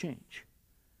a change.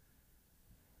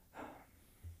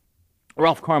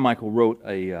 Ralph Carmichael wrote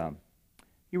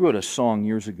a song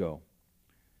years ago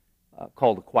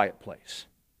called "A Quiet Place."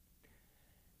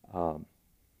 Real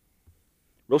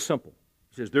simple.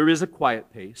 He says, there is a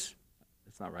quiet pace.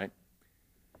 That's not right.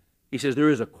 He says, there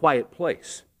is a quiet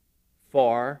place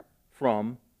far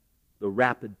from the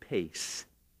rapid pace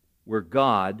where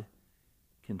God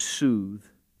can soothe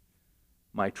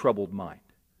my troubled mind.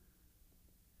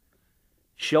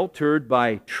 Sheltered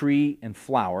by tree and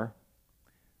flower,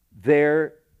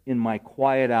 there in my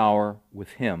quiet hour with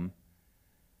Him,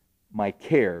 my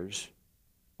cares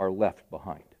are left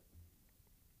behind.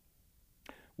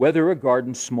 Whether a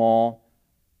garden small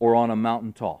or on a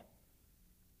mountain tall,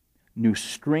 new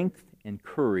strength and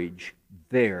courage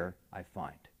there I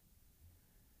find.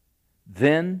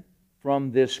 Then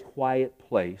from this quiet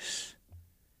place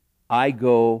I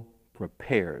go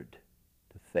prepared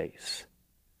to face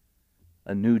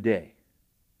a new day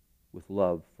with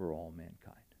love for all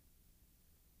mankind.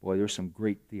 Boy, there's some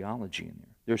great theology in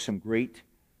there. There's some great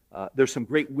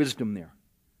wisdom there.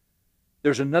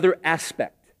 There's another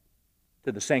aspect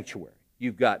to the sanctuary.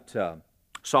 You've got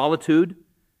solitude.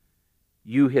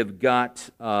 You have got,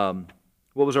 what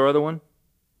was our other one?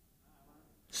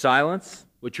 Silence,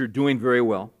 which you're doing very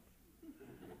well.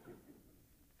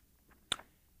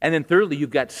 And then thirdly, you've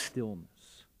got stillness.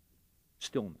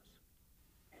 Stillness.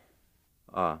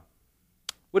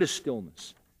 What is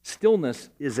stillness?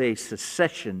 Stillness is a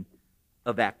cessation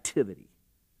of activity.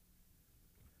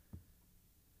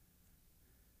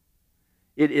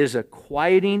 It is a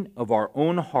quieting of our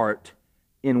own heart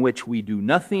in which we do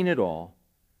nothing at all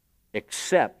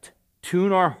except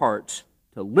tune our hearts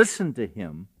to listen to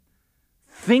Him,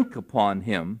 think upon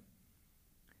Him,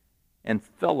 and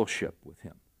fellowship with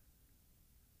Him.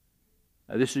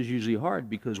 Now, this is usually hard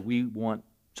because we want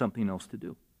something else to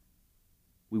do.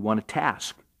 We want a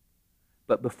task.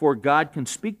 But before God can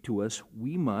speak to us,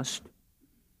 we must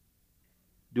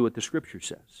do what the Scripture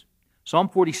says. Psalm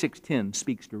 46:10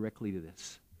 speaks directly to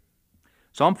this.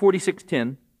 Psalm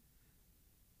 46:10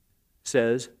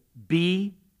 says,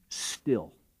 "Be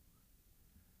still."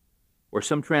 Or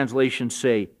some translations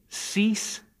say,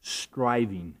 "Cease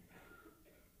striving."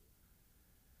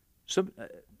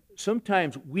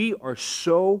 Sometimes we are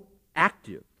so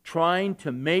active trying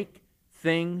to make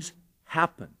things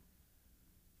happen,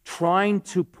 trying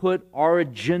to put our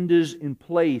agendas in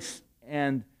place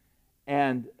and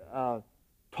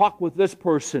talk with this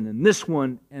person and this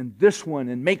one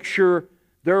and make sure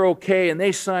they're okay and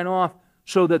they sign off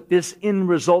so that this end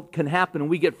result can happen, and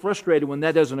we get frustrated when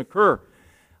that doesn't occur.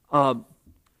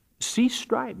 Cease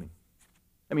striving.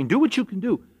 I mean, do what you can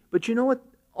do. But you know what?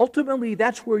 Ultimately,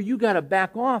 that's where you got to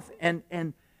back off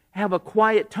and have a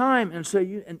quiet time and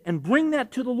say and bring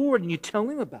that to the Lord, and you tell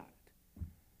Him about it.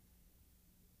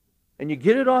 And you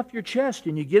get it off your chest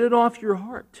and you get it off your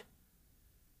heart.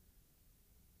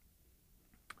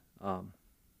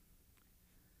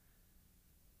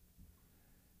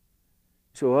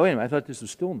 So, wait a minute, I thought this was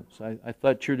stillness. I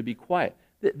thought you're to be quiet.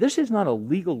 This is not a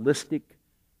legalistic,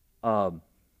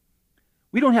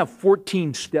 we don't have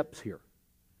 14 steps here.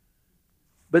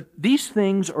 But these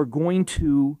things are going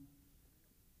to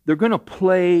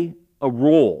play a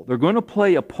role. They're going to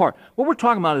play a part. What we're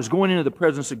talking about is going into the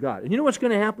presence of God. And you know what's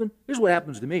going to happen? Here's what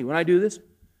happens to me when I do this.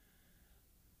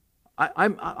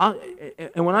 And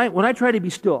when I try to be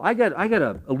still, I got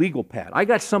a legal pad. I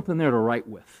got something there to write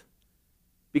with,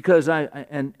 because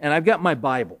I've got my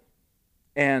Bible,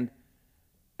 and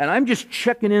I'm just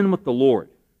checking in with the Lord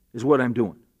is what I'm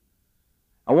doing.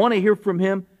 I want to hear from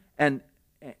Him, and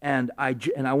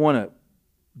I want to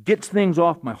get things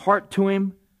off my heart to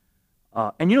Him.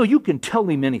 And you can tell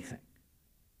Him anything.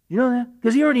 You know that?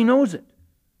 Because He already knows it.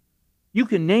 You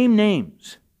can name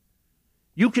names.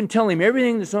 You can tell Him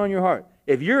everything that's on your heart.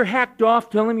 If you're hacked off,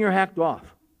 tell Him you're hacked off.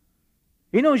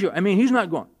 He knows you. I mean, He's not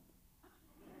going.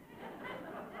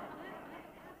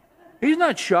 He's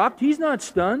not shocked. He's not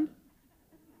stunned.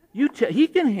 He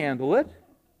can handle it.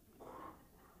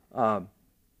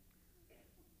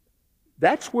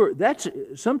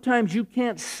 Sometimes you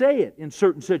can't say it in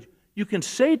certain situations. You can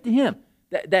say it to Him.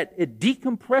 That it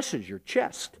decompresses your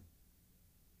chest.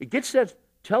 It gets that.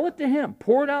 Tell it to Him.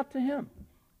 Pour it out to Him.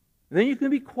 And then you can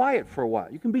be quiet for a while.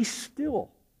 You can be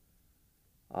still.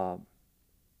 And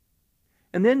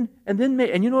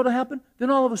you know what'll happen? Then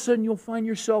all of a sudden you'll find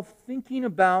yourself thinking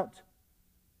about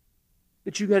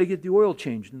that you got to get the oil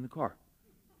changed in the car.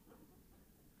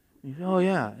 And you say, oh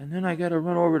yeah, and then I got to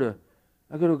run over to,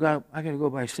 I got to go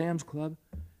by Sam's Club,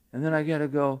 and then I got to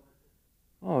go,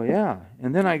 oh yeah,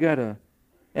 and then I got to,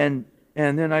 and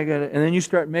then you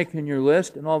start making your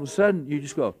list, and all of a sudden you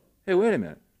just go, hey, wait a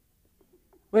minute,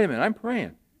 I'm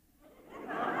praying.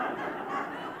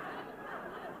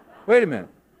 Wait a minute,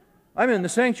 I'm in the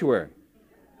sanctuary.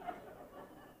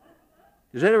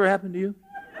 Does that ever happen to you?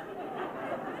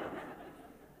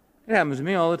 It happens to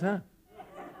me all the time.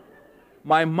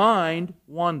 My mind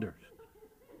wanders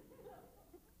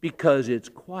because it's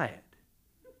quiet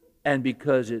and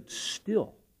because it's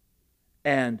still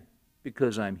and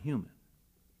because I'm human.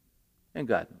 And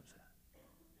God knows that.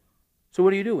 So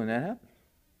what do you do when that happens?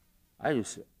 I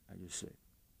just say,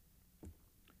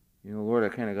 you know, Lord, I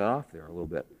kind of got off there a little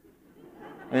bit.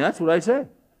 And that's what I say. And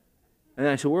then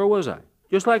I say, where was I?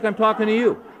 Just like I'm talking to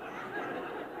you.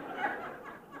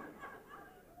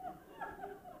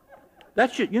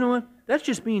 That's just, you know what? That's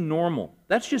just being normal.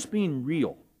 That's just being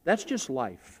real. That's just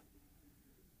life.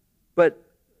 But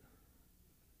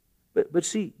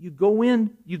see, you go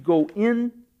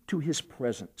into His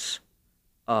presence.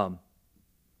 I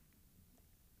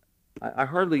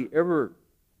hardly ever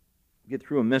get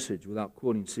through a message without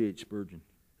quoting C.H. Spurgeon.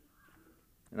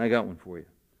 And I got one for you.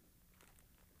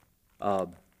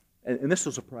 And this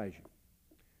will surprise you.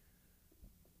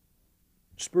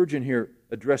 Spurgeon here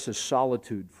addresses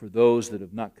solitude for those that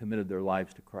have not committed their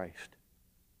lives to Christ.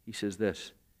 He says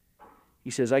this. He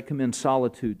says, I commend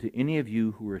solitude to any of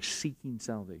you who are seeking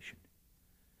salvation.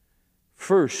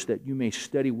 First, that you may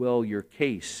study well your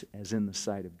case as in the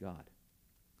sight of God.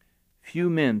 Few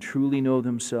men truly know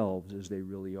themselves as they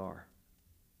really are.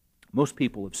 Most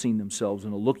people have seen themselves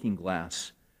in a looking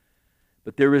glass,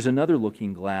 but there is another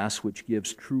looking glass which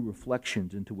gives true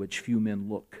reflections into which few men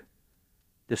look.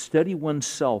 To study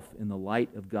oneself in the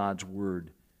light of God's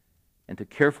Word and to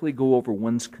carefully go over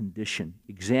one's condition,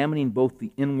 examining both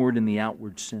the inward and the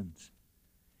outward sins,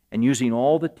 and using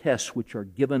all the tests which are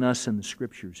given us in the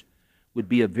Scriptures would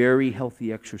be a very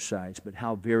healthy exercise, but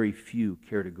how very few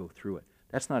care to go through it.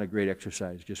 That's not a great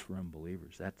exercise just for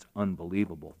unbelievers. That's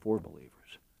unbelievable for believers.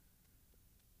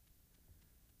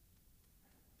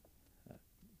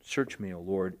 Search me, O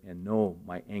Lord, and know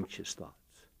my anxious thoughts,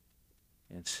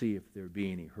 and see if there be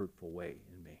any hurtful way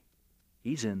in me.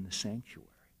 He's in the sanctuary.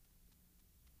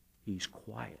 He's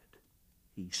quiet.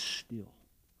 He's still.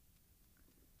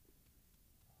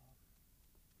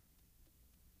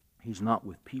 He's not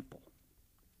with people.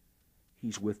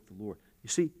 He's with the Lord. You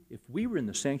see, if we were in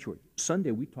the sanctuary,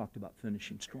 Sunday we talked about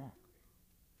finishing strong.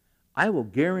 I will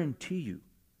guarantee you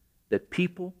that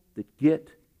people that get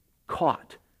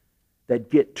caught, that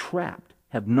get trapped,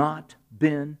 have not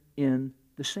been in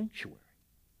the sanctuary.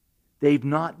 They've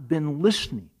not been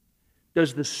listening.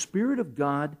 Does the Spirit of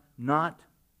God not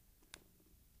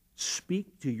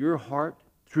speak to your heart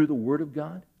through the Word of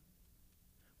God?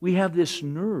 We have this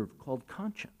nerve called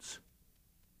conscience.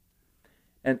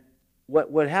 And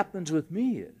what happens with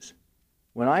me is,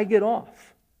 when I get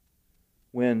off,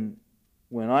 when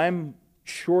I'm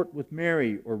short with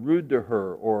Mary or rude to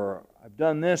her or I've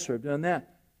done this or I've done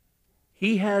that,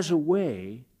 He has a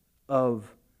way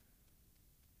of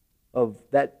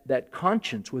that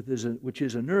conscience, which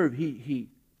is a nerve. He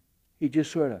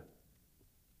just sort of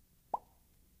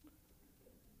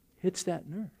hits that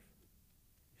nerve,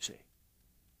 you see.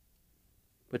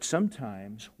 But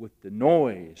sometimes with the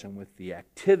noise and with the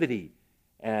activity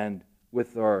and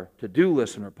with our to-do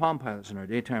lists and our Palm Pilots and our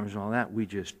daytimers and all that, we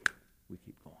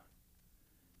keep going.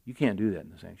 You can't do that in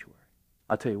the sanctuary.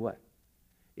 I'll tell you what,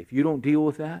 if you don't deal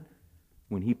with that,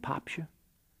 when He pops you,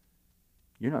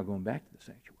 you're not going back to the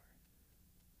sanctuary.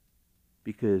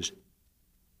 Because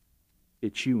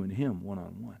it's you and Him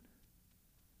one-on-one.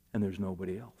 And there's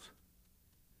nobody else.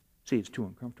 See, it's too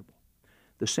uncomfortable.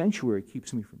 The sanctuary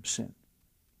keeps me from sin.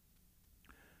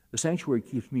 The sanctuary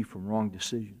keeps me from wrong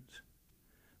decisions.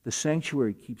 The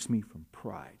sanctuary keeps me from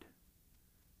pride.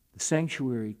 The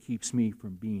sanctuary keeps me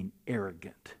from being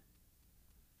arrogant.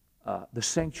 The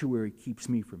sanctuary keeps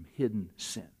me from hidden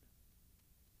sin.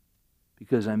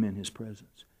 Because I'm in His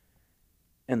presence.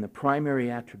 And the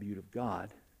primary attribute of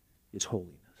God is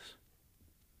holiness.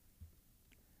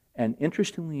 And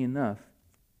interestingly enough,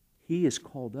 He has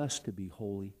called us to be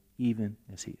holy even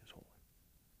as He is holy.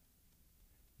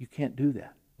 You can't do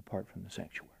that apart from the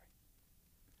sanctuary.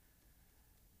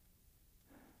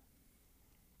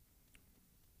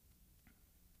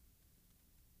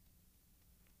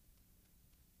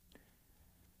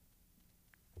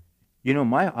 You know,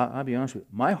 I'll be honest with you,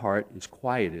 my heart is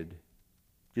quieted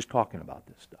just talking about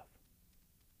this stuff.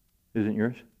 Isn't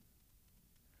yours?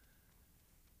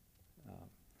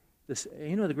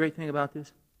 You know the great thing about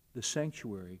this? The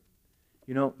sanctuary.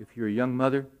 You know, if you're a young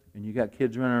mother and you got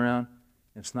kids running around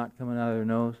and snot coming out of their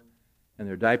nose and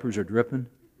their diapers are dripping,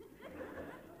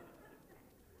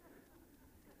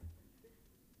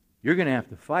 you're going to have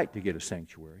to fight to get a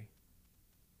sanctuary.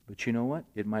 But you know what?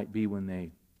 It might be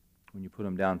when you put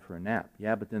them down for a nap.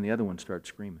 Yeah, but then the other one starts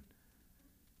screaming.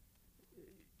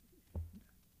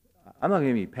 I'm not going to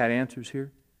give you pat answers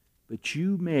here, but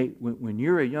you may, when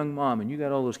you're a young mom and you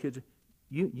got all those kids,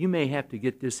 you may have to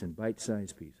get this in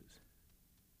bite-sized pieces.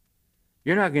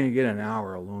 You're not going to get an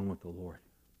hour alone with the Lord.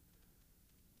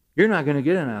 You're not going to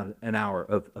get an hour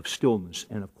of stillness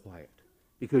and of quiet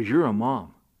because you're a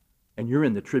mom and you're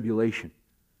in the tribulation.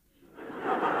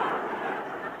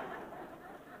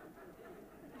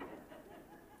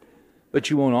 But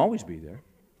you won't always be there.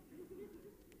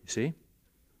 You see?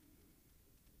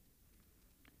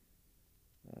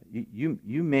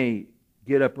 You may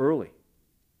get up early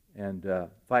and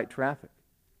fight traffic.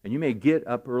 And you may get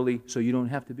up early so you don't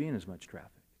have to be in as much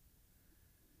traffic.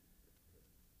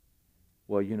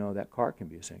 Well, you know, that car can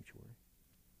be a sanctuary.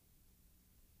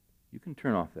 You can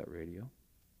turn off that radio.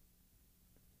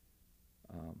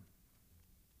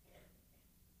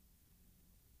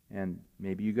 And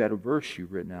maybe you got a verse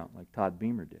you've written out like Todd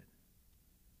Beamer did.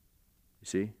 You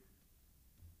see?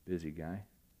 Busy guy.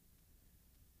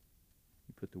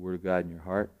 You put the Word of God in your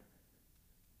heart,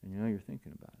 and you know you're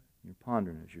thinking about it. You're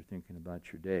pondering as you're thinking about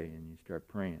your day, and you start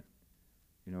praying,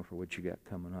 you know, for what you got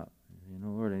coming up. You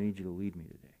know, Lord, I need you to lead me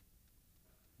today.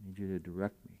 I need you to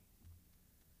direct me.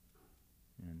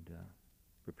 And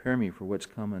prepare me for what's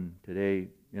coming today,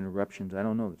 interruptions I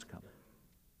don't know that's coming.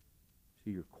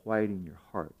 See, you're quieting your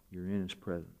heart. You're in His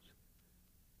presence.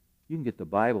 You can get the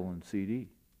Bible on CD.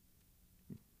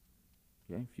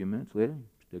 Okay, a few minutes later,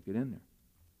 stick it in there.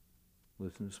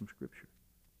 Listen to some Scripture.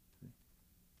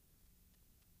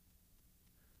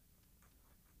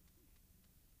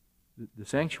 The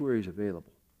sanctuary is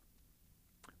available.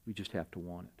 We just have to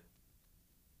want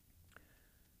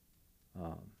it.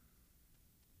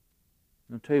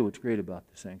 I'll tell you what's great about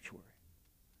the sanctuary.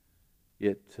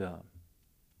 It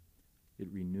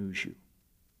renews you.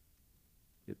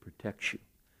 It protects you.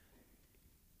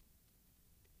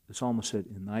 The psalmist said,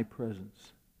 "In thy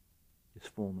presence is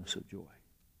fullness of joy.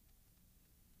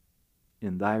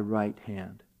 In thy right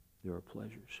hand there are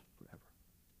pleasures forever."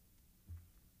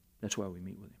 That's why we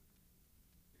meet with Him.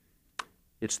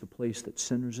 It's the place that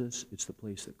centers us. It's the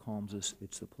place that calms us.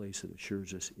 It's the place that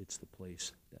assures us. It's the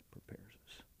place that prepares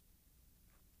us.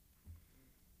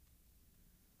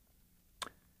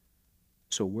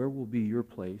 So where will be your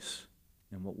place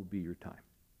and what will be your time?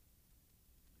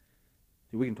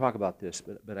 See, we can talk about this,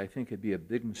 but I think it'd be a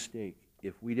big mistake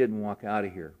if we didn't walk out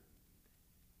of here,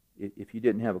 if you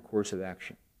didn't have a course of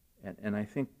action. And I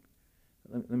think,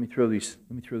 let me throw these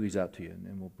out to you,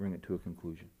 and we'll bring it to a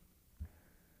conclusion.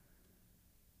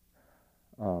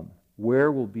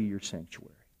 Where will be your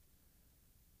sanctuary?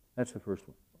 That's the first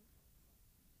one.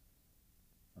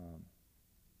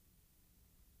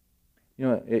 You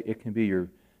know, it can be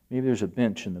maybe there's a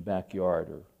bench in the backyard,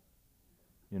 or,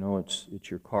 you know, it's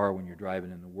your car when you're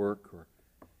driving into work, or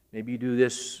maybe you do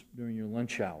this during your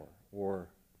lunch hour, or,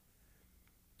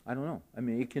 I don't know. I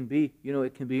mean, it can be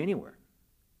anywhere.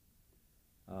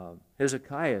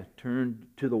 Hezekiah turned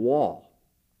to the wall,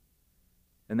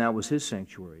 and that was his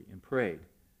sanctuary, and prayed.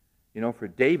 You know, for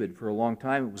David, for a long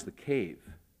time, it was the cave.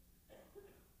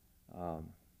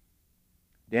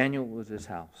 Daniel was his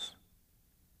house.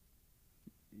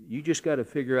 You just got to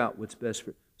figure out what's best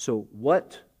for. So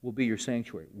what will be your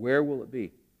sanctuary? Where will it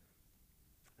be?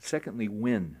 Secondly,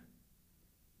 when?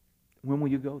 When will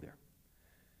you go there?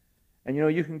 And you know,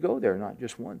 you can go there not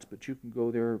just once, but you can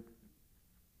go there.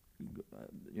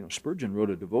 You know, Spurgeon wrote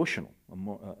a devotional,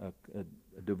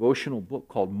 a devotional book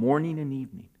called Morning and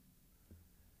Evening,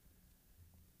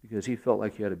 because he felt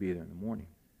like you had to be there in the morning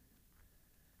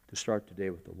to start the day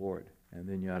with the Lord, and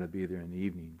then you ought to be there in the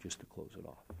evening just to close it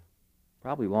off.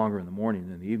 Probably longer in the morning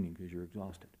than the evening because you're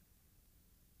exhausted.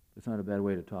 It's not a bad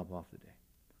way to top off the day.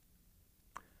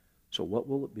 So what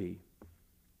will it be,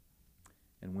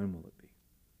 and when will it be?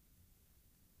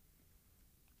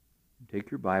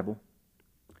 Take your Bible,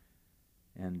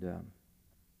 and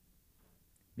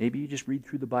maybe you just read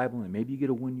through the Bible, and maybe you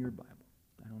get a one-year Bible.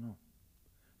 I don't know.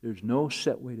 There's no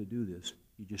set way to do this.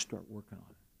 You just start working on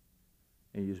it,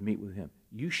 and you just meet with Him.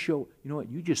 You know what?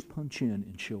 You just punch in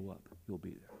and show up. You'll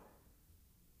be there.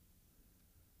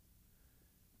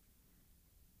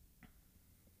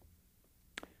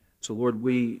 So, Lord,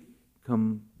 we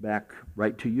come back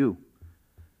right to you.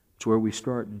 It's where we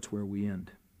start and it's where we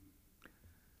end.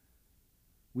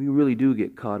 We really do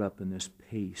get caught up in this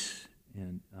pace,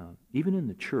 and even in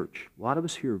the church, a lot of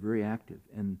us here are very active,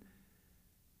 and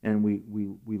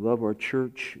we love our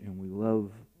church, and we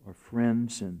love our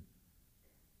friends, and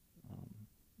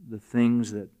the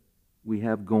things that we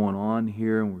have going on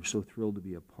here, and we're so thrilled to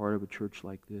be a part of a church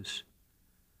like this.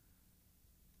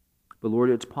 But Lord,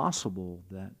 it's possible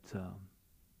that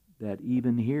that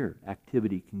even here,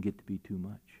 activity can get to be too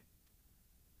much.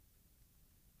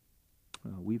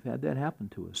 We've had that happen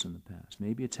to us in the past.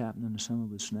 Maybe it's happening to some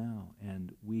of us now,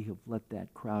 and we have let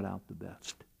that crowd out the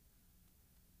best.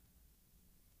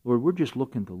 Lord, we're just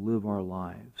looking to live our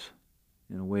lives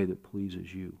in a way that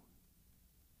pleases you.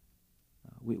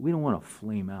 We don't want to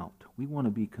flame out. We want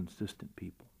to be consistent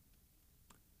people.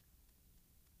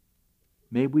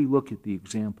 May we look at the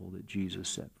example that Jesus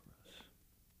set for us.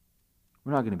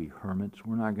 We're not going to be hermits.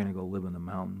 We're not going to go live in the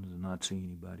mountains and not see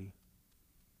anybody.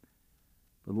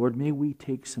 But Lord, may we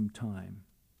take some time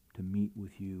to meet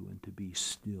with you and to be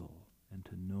still and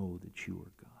to know that you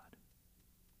are God.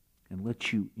 And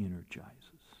let you energize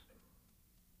us.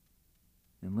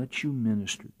 And let you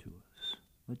minister to us.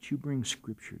 Let you bring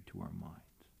Scripture to our minds.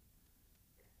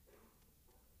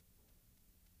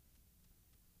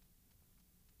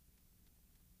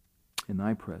 In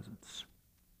thy presence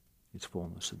is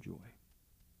fullness of joy.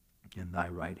 In thy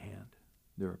right hand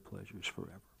there are pleasures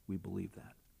forever. We believe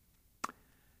that.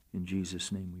 In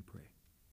Jesus' name we pray.